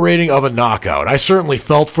gets my rating of a knockout. I certainly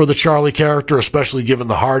felt for the Charlie character, especially given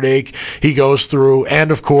the heartache he goes through.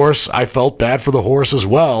 And, of course, I felt bad for the horse as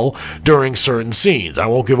well during certain scenes. I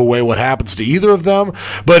won't give away what happens to either of them,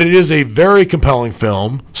 but it is a very compelling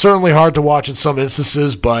film. Certainly hard to watch in some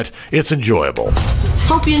instances, but it's enjoyable.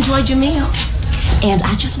 Hope you enjoyed your meal. And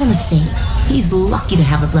I just want to say, he's lucky to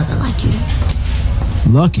have a brother like you.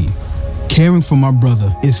 Lucky? Caring for my brother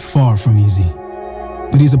is far from easy.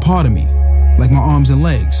 But he's a part of me, like my arms and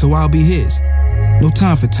legs, so I'll be his. No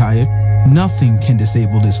time for tired. Nothing can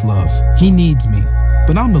disable this love. He needs me,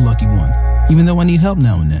 but I'm the lucky one, even though I need help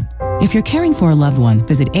now and then. If you're caring for a loved one,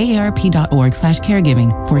 visit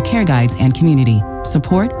aarp.org/caregiving for care guides and community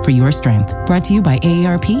support for your strength. Brought to you by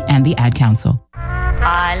AARP and the Ad Council.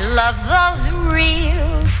 I love those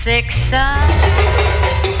real six signs.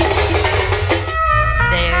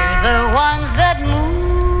 They're the ones that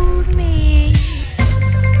move me.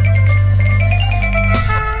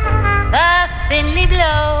 The thinly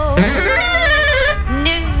blow,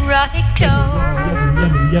 neurotic tone.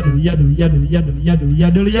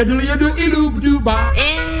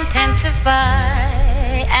 Intensify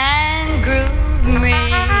and groove me.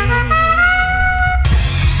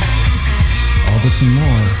 All this and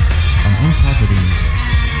more on Unpopular Music,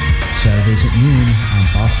 Saturdays at noon on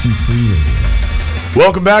Boston Free Radio.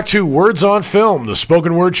 Welcome back to Words on Film, the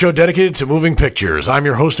spoken word show dedicated to moving pictures. I'm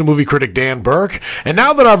your host and movie critic, Dan Burke, and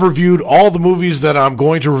now that I've reviewed all the movies that I'm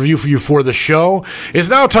going to review for you for the show, it's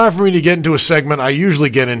now time for me to get into a segment I usually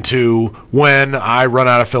get into when I run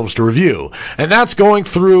out of films to review, and that's going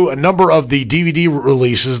through a number of the DVD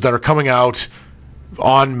releases that are coming out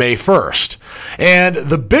on May 1st. And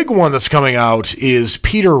the big one that's coming out is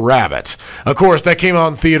Peter Rabbit. Of course, that came out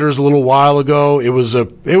in theaters a little while ago. It was a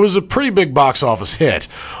pretty big box office hit,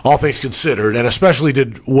 all things considered, and especially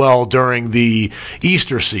did well during the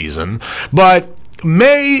Easter season. But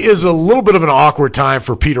May is a little bit of an awkward time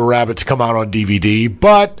for Peter Rabbit to come out on DVD,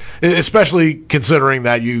 but especially considering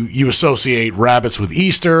that you associate rabbits with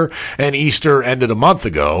Easter, and Easter ended a month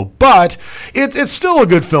ago. But it's still a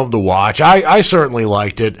good film to watch. I certainly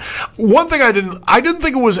liked it. One thing I didn't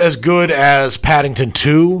think it was as good as Paddington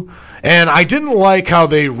 2, and I didn't like how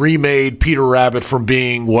they remade Peter Rabbit from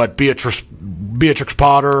being what Beatrix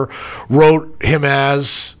Potter wrote him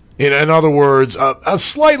as. In other words, a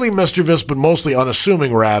slightly mischievous but mostly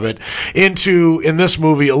unassuming rabbit into, in this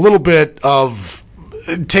movie, a little bit of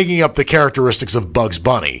taking up the characteristics of Bugs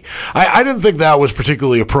Bunny. I didn't think that was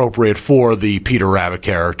particularly appropriate for the Peter Rabbit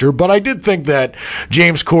character, but I did think that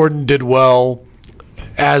James Corden did well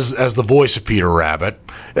as the voice of Peter Rabbit,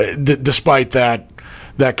 despite that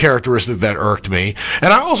characteristic that irked me.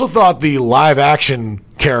 And I also thought the live-action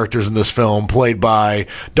characters in this film, played by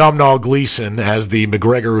Domhnall Gleeson as the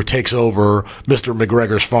McGregor who takes over Mr.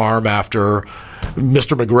 McGregor's farm after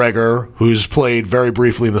Mr. McGregor, who's played very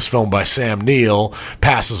briefly in this film by Sam Neill,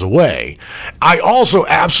 passes away. I also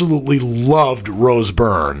absolutely loved Rose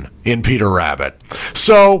Byrne in Peter Rabbit.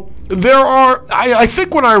 So I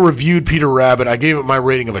think when I reviewed Peter Rabbit, I gave it my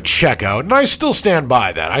rating of a checkout, and I still stand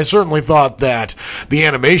by that. I certainly thought that the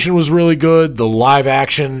animation was really good, the live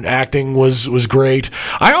action acting was great.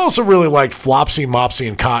 I also really liked Flopsy, Mopsy,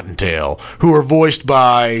 and Cottontail, who are voiced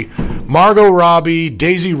by Margot Robbie,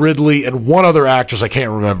 Daisy Ridley, and one other actress I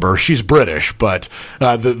can't remember. She's British, but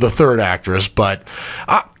the third actress. But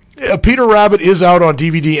Peter Rabbit is out on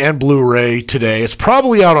DVD and Blu-ray today. It's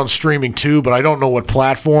probably out on streaming too, but I don't know what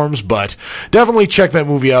platforms, but definitely check that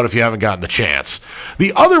movie out if you haven't gotten the chance.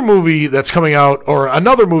 The other movie that's coming out, or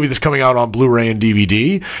another movie that's coming out on Blu-ray and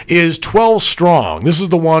DVD, is 12 Strong. This is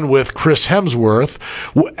the one with Chris Hemsworth,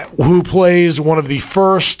 who plays one of the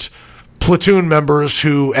first platoon members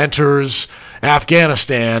who enters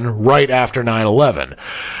Afghanistan right after 9/11.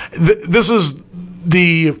 This is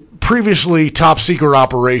the previously top secret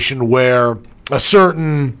operation where a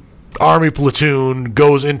certain army platoon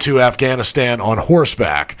goes into Afghanistan on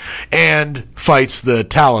horseback and fights the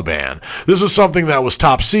Taliban. This was something that was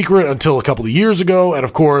top secret until a couple of years ago, and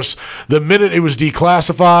of course, the minute it was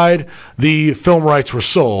declassified, the film rights were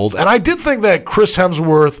sold. And I did think that Chris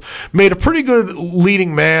Hemsworth made a pretty good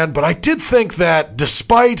leading man, but I did think that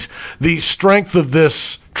despite the strength of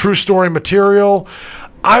this true story material,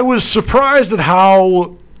 I was surprised at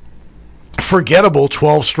how forgettable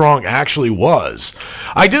 12 Strong actually was.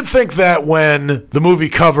 I did think that when the movie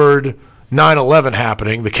covered 9/11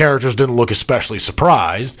 happening, the characters didn't look especially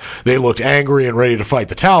surprised. They looked angry and ready to fight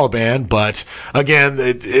the Taliban, but again,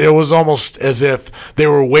 it was almost as if they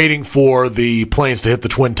were waiting for the planes to hit the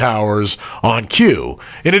Twin Towers on cue.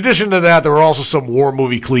 In addition to that, there were also some war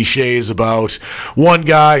movie cliches about one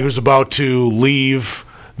guy who's about to leave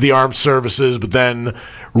the armed services, but then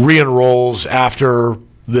re-enrolls after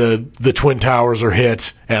the Twin Towers are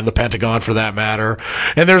hit, and the Pentagon for that matter.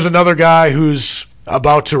 And there's another guy who's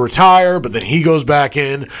about to retire, but then he goes back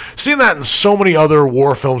in. Seen that in so many other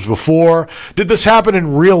war films before. Did this happen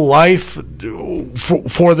in real life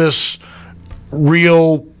for this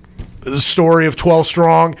real story of 12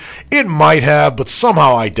 Strong? It might have, but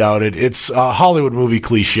somehow I doubt it. It's a Hollywood movie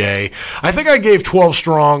cliche. I think I gave 12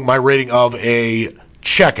 Strong my rating of a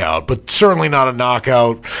checkout, but certainly not a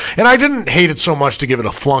knockout. And I didn't hate it so much to give it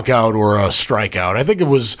a flunk out or a strikeout. I think it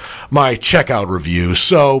was my checkout review.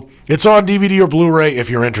 So it's on DVD or Blu-ray if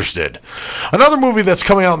you're interested. Another movie that's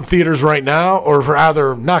coming out in theaters right now, or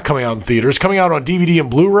rather not coming out in theaters, coming out on DVD and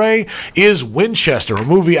Blu-ray, is Winchester, a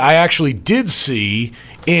movie I actually did see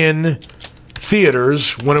in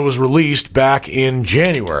theaters when it was released back in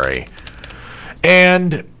January.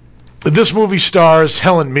 And this movie stars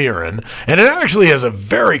Helen Mirren, and it actually has a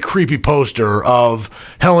very creepy poster of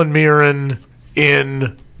Helen Mirren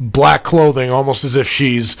in black clothing, almost as if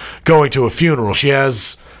she's going to a funeral. She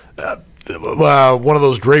has one of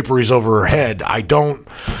those draperies over her head. I don't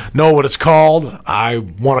know what it's called. I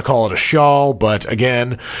want to call it a shawl, but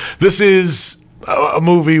again, this is a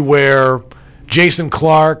movie where Jason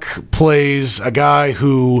Clarke plays a guy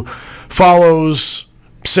who follows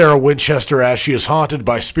Sarah Winchester as she is haunted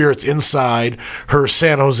by spirits inside her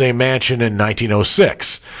San Jose mansion in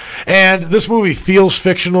 1906. And this movie feels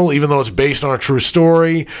fictional, even though it's based on a true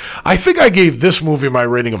story. I think I gave this movie my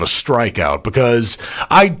rating of a strikeout, because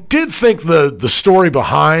I did think the story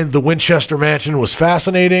behind the Winchester mansion was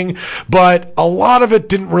fascinating, but a lot of it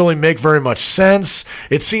didn't really make very much sense.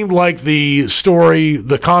 It seemed like the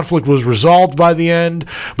conflict was resolved by the end,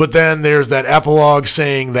 but then there's that epilogue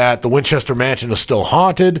saying that the Winchester mansion is still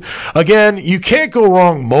haunted. Again, you can't go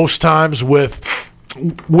wrong most times with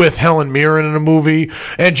with Helen Mirren in a movie.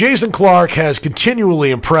 And Jason Clarke has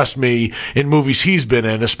continually impressed me in movies he's been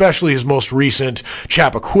in, especially his most recent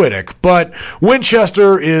Chappaquiddick. But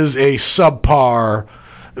Winchester is a subpar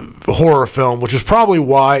horror film, which is probably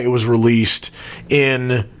why it was released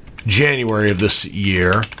in January of this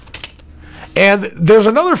year. And there's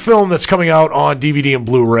another film that's coming out on DVD and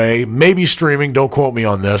Blu-ray, maybe streaming, don't quote me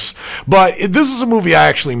on this, but this is a movie I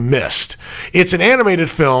actually missed. It's an animated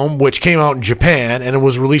film which came out in Japan, and it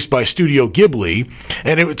was released by Studio Ghibli,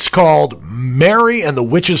 and it's called Mary and the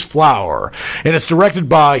Witch's Flower, and it's directed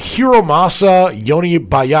by Hiromasa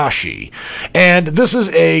Yonibayashi. And this is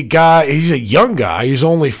a guy, he's a young guy, he's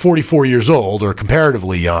only 44 years old, or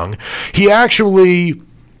comparatively young. He actually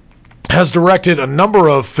has directed a number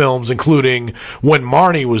of films, including When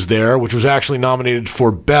Marnie Was There, which was actually nominated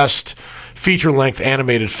for Best Feature-Length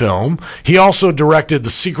Animated Film. He also directed The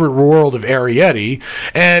Secret World of Arrietty,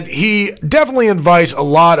 and he definitely invites a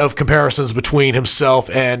lot of comparisons between himself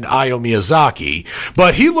and Hayao Miyazaki,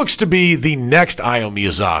 but he looks to be the next Hayao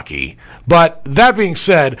Miyazaki. But that being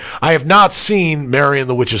said, I have not seen Mary and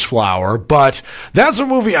the Witch's Flower, but that's a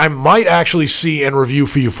movie I might actually see and review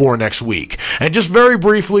for you for next week. And just very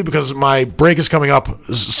briefly, because my break is coming up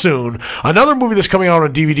soon, another movie that's coming out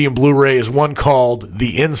on DVD and Blu-ray is one called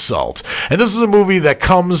The Insult. And this is a movie that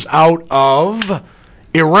comes out of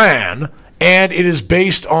Iran, and it is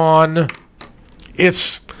based on...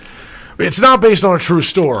 It's not based on a true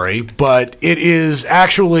story, but it is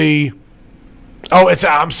actually...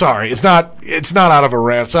 I'm sorry. It's not out of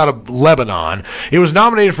Iran. It's out of Lebanon. It was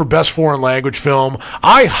nominated for Best Foreign Language Film.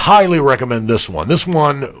 I highly recommend this one. This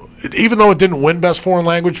one, even though it didn't win Best Foreign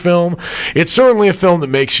Language Film, it's certainly a film that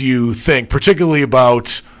makes you think, particularly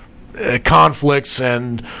about conflicts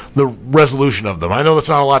and the resolution of them. I know that's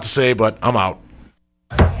not a lot to say, but I'm out.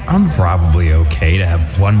 I'm probably okay to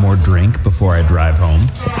have one more drink before I drive home.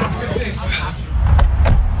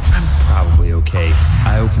 Probably okay.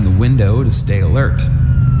 I open the window to stay alert.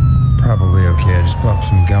 Probably okay. I just popped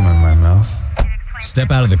some gum in my mouth.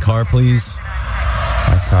 Step out of the car, please.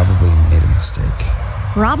 I probably made a mistake.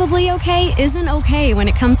 Probably okay isn't okay when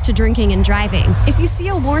it comes to drinking and driving. If you see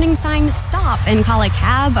a warning sign, stop and call a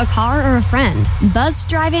cab, a car, or a friend. Buzzed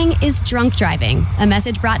driving is drunk driving. A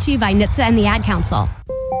message brought to you by NHTSA and the Ad Council.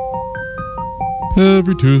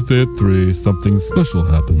 Every Tuesday at 3, something special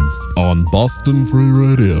happens on Boston Free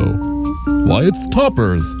Radio. Why, it's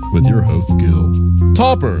Toppers with your host, Gil.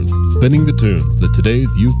 Toppers, spinning the tunes that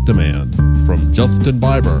today's youth demand. From Justin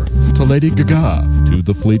Bieber to Lady Gaga to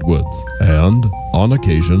the Fleetwoods. And, on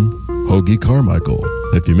occasion, Hoagie Carmichael.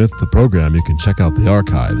 If you missed the program, you can check out the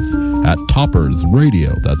archives at Toppers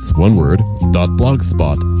Radio, that's one word,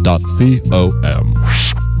 .blogspot.com.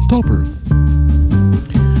 Toppers.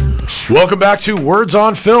 Welcome back to Words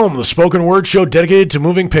on Film, the spoken word show dedicated to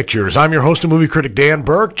moving pictures. I'm your host and movie critic, Dan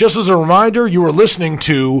Burke. Just as a reminder, you are listening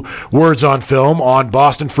to Words on Film on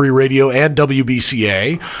Boston Free Radio and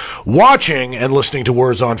WBCA, watching and listening to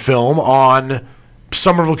Words on Film on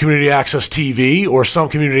Somerville Community Access TV or some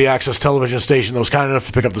community access television station that was kind enough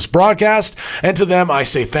to pick up this broadcast. And to them, I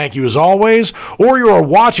say thank you as always. Or you are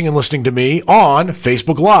watching and listening to me on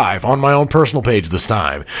Facebook Live on my own personal page this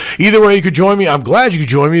time. Either way you could join me. I'm glad you could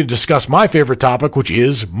join me to discuss my favorite topic, which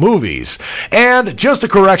is movies. And just a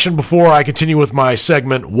correction before I continue with my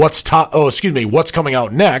segment, what's coming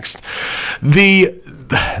out next.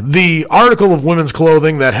 The article of women's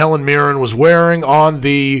clothing that Helen Mirren was wearing on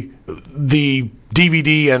the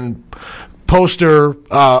DVD and poster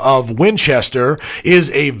of Winchester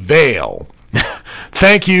is a veil.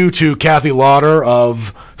 Thank you to Kathy Lauder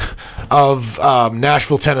of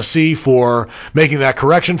Nashville, Tennessee, for making that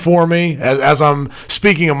correction for me. As I'm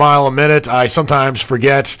speaking a mile a minute, I sometimes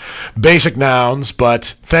forget basic nouns,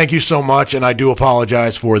 but thank you so much, and I do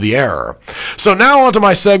apologize for the error. So now on to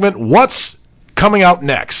my segment, what's coming out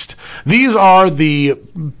next? These are the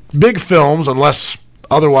big films, unless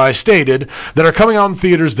otherwise stated, that are coming out in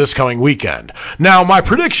theaters this coming weekend. Now, my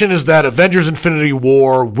prediction is that Avengers Infinity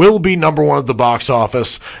War will be number one at the box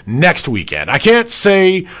office next weekend. I can't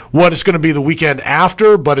say what it's going to be the weekend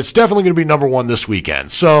after, but it's definitely going to be number one this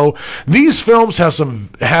weekend. So these films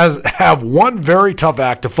have one very tough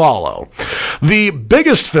act to follow. The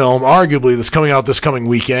biggest film, arguably, that's coming out this coming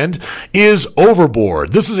weekend is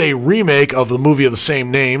Overboard. This is a remake of the movie of the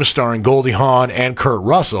same name, starring Goldie Hawn and Kurt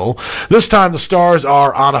Russell. This time the stars are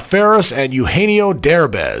star Ana Faris and Eugenio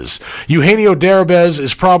Derbez. Eugenio Derbez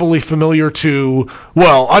is probably familiar to,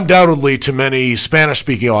 well, undoubtedly to many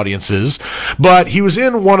Spanish-speaking audiences, but he was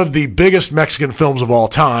in one of the biggest Mexican films of all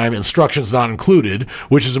time, Instructions Not Included,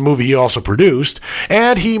 which is a movie he also produced,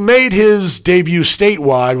 and he made his debut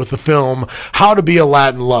statewide with the film How to Be a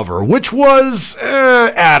Latin Lover, which was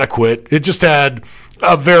adequate. It just had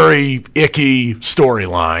a very icky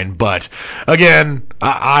storyline, but again,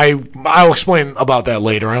 I'll explain about that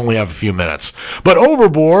later. I only have a few minutes. But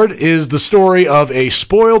Overboard is the story of a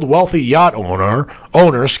spoiled, wealthy yacht owner,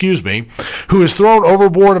 who is thrown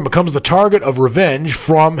overboard and becomes the target of revenge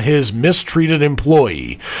from his mistreated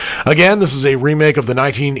employee. Again, this is a remake of the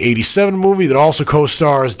 1987 movie that also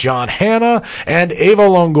co-stars John Hannah and Eva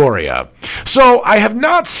Longoria. So I have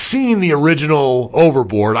not seen the original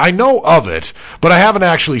Overboard. I know of it, but I haven't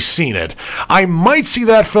actually seen it. I might see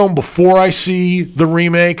that film before I see the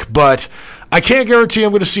remake, but I can't guarantee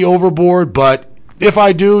I'm going to see Overboard, but if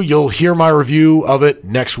I do, you'll hear my review of it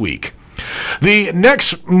next week. The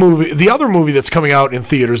next movie, the other movie that's coming out in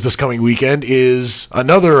theaters this coming weekend is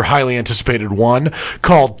another highly anticipated one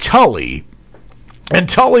called Tully. And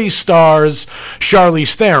Tully stars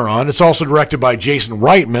Charlize Theron. It's also directed by Jason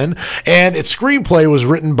Reitman, and its screenplay was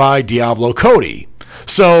written by Diablo Cody.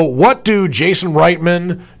 So what do Jason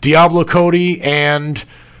Reitman, Diablo Cody, and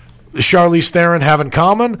Charlize Theron have in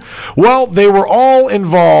common? Well, they were all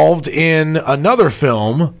involved in another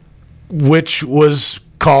film which was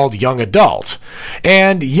called Young Adult.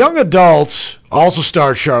 And Young Adult also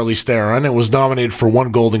starred Charlize Theron and was nominated for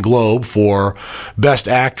 1 Golden Globe for Best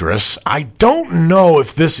Actress. I don't know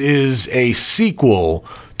if this is a sequel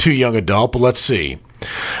to Young Adult, but let's see.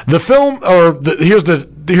 The film, here's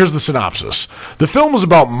the synopsis. The film is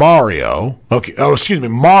about Marlo,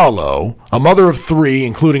 a mother of 3,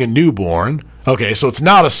 including a newborn. Okay, so it's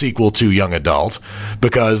not a sequel to Young Adult,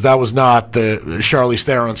 because that was not the Charlize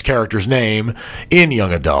Theron's character's name in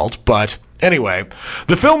Young Adult. But anyway,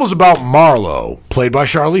 the film is about Marlo, played by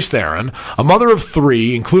Charlize Theron, a mother of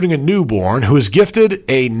 3, including a newborn, who is gifted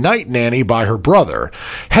a night nanny by her brother.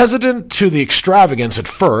 Hesitant to the extravagance at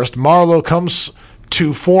first, Marlo comes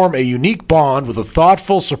to form a unique bond with a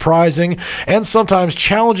thoughtful, surprising, and sometimes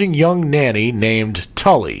challenging young nanny named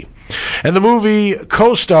Tully. And the movie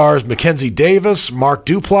co-stars Mackenzie Davis, Mark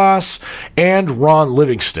Duplass, and Ron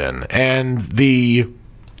Livingston. And the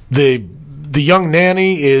young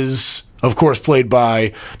nanny is, of course, played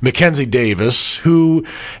by Mackenzie Davis, who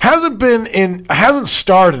hasn't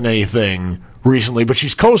starred in anything recently, but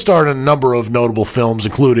she's co-starred in a number of notable films,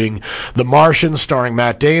 including The Martian, starring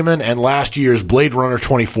Matt Damon, and last year's Blade Runner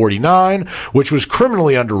 2049, which was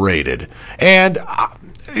criminally underrated. And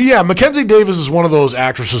yeah, Mackenzie Davis is one of those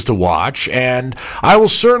actresses to watch, and I will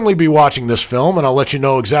certainly be watching this film, and I'll let you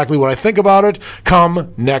know exactly what I think about it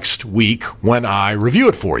come next week when I review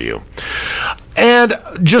it for you. And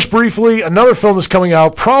just briefly, another film that's coming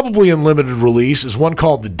out, probably in limited release, is one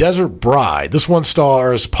called The Desert Bride. This one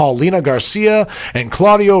stars Paulina Garcia and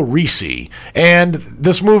Claudio Ricci. And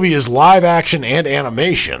this movie is live action and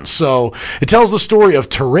animation. So it tells the story of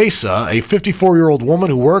Teresa, a 54-year-old woman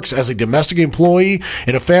who works as a domestic employee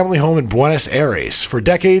in a family home in Buenos Aires. For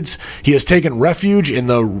decades, he has taken refuge in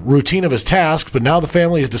the routine of his tasks, but now the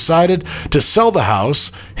family has decided to sell the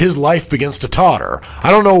house. His life begins to totter.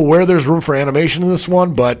 I don't know where there's room for animation in this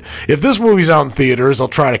one, but if this movie's out in theaters, I'll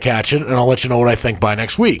try to catch it, and I'll let you know what I think by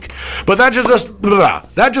next week. But that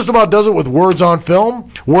just about does it with Words on Film.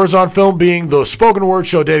 Words on Film being the spoken word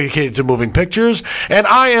show dedicated to moving pictures, and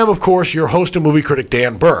I am, of course, your host and movie critic,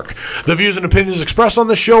 Dan Burke. The views and opinions expressed on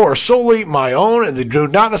this show are solely my own, and they do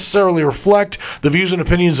not necessarily reflect the views and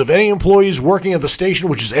opinions of any employees working at the station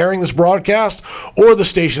which is airing this broadcast, or the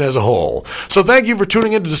station as a whole. So thank you for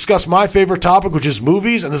tuning in to discuss my favorite topic, which is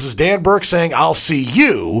movies, and this is Dan Burke saying I'll see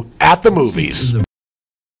you at the movies.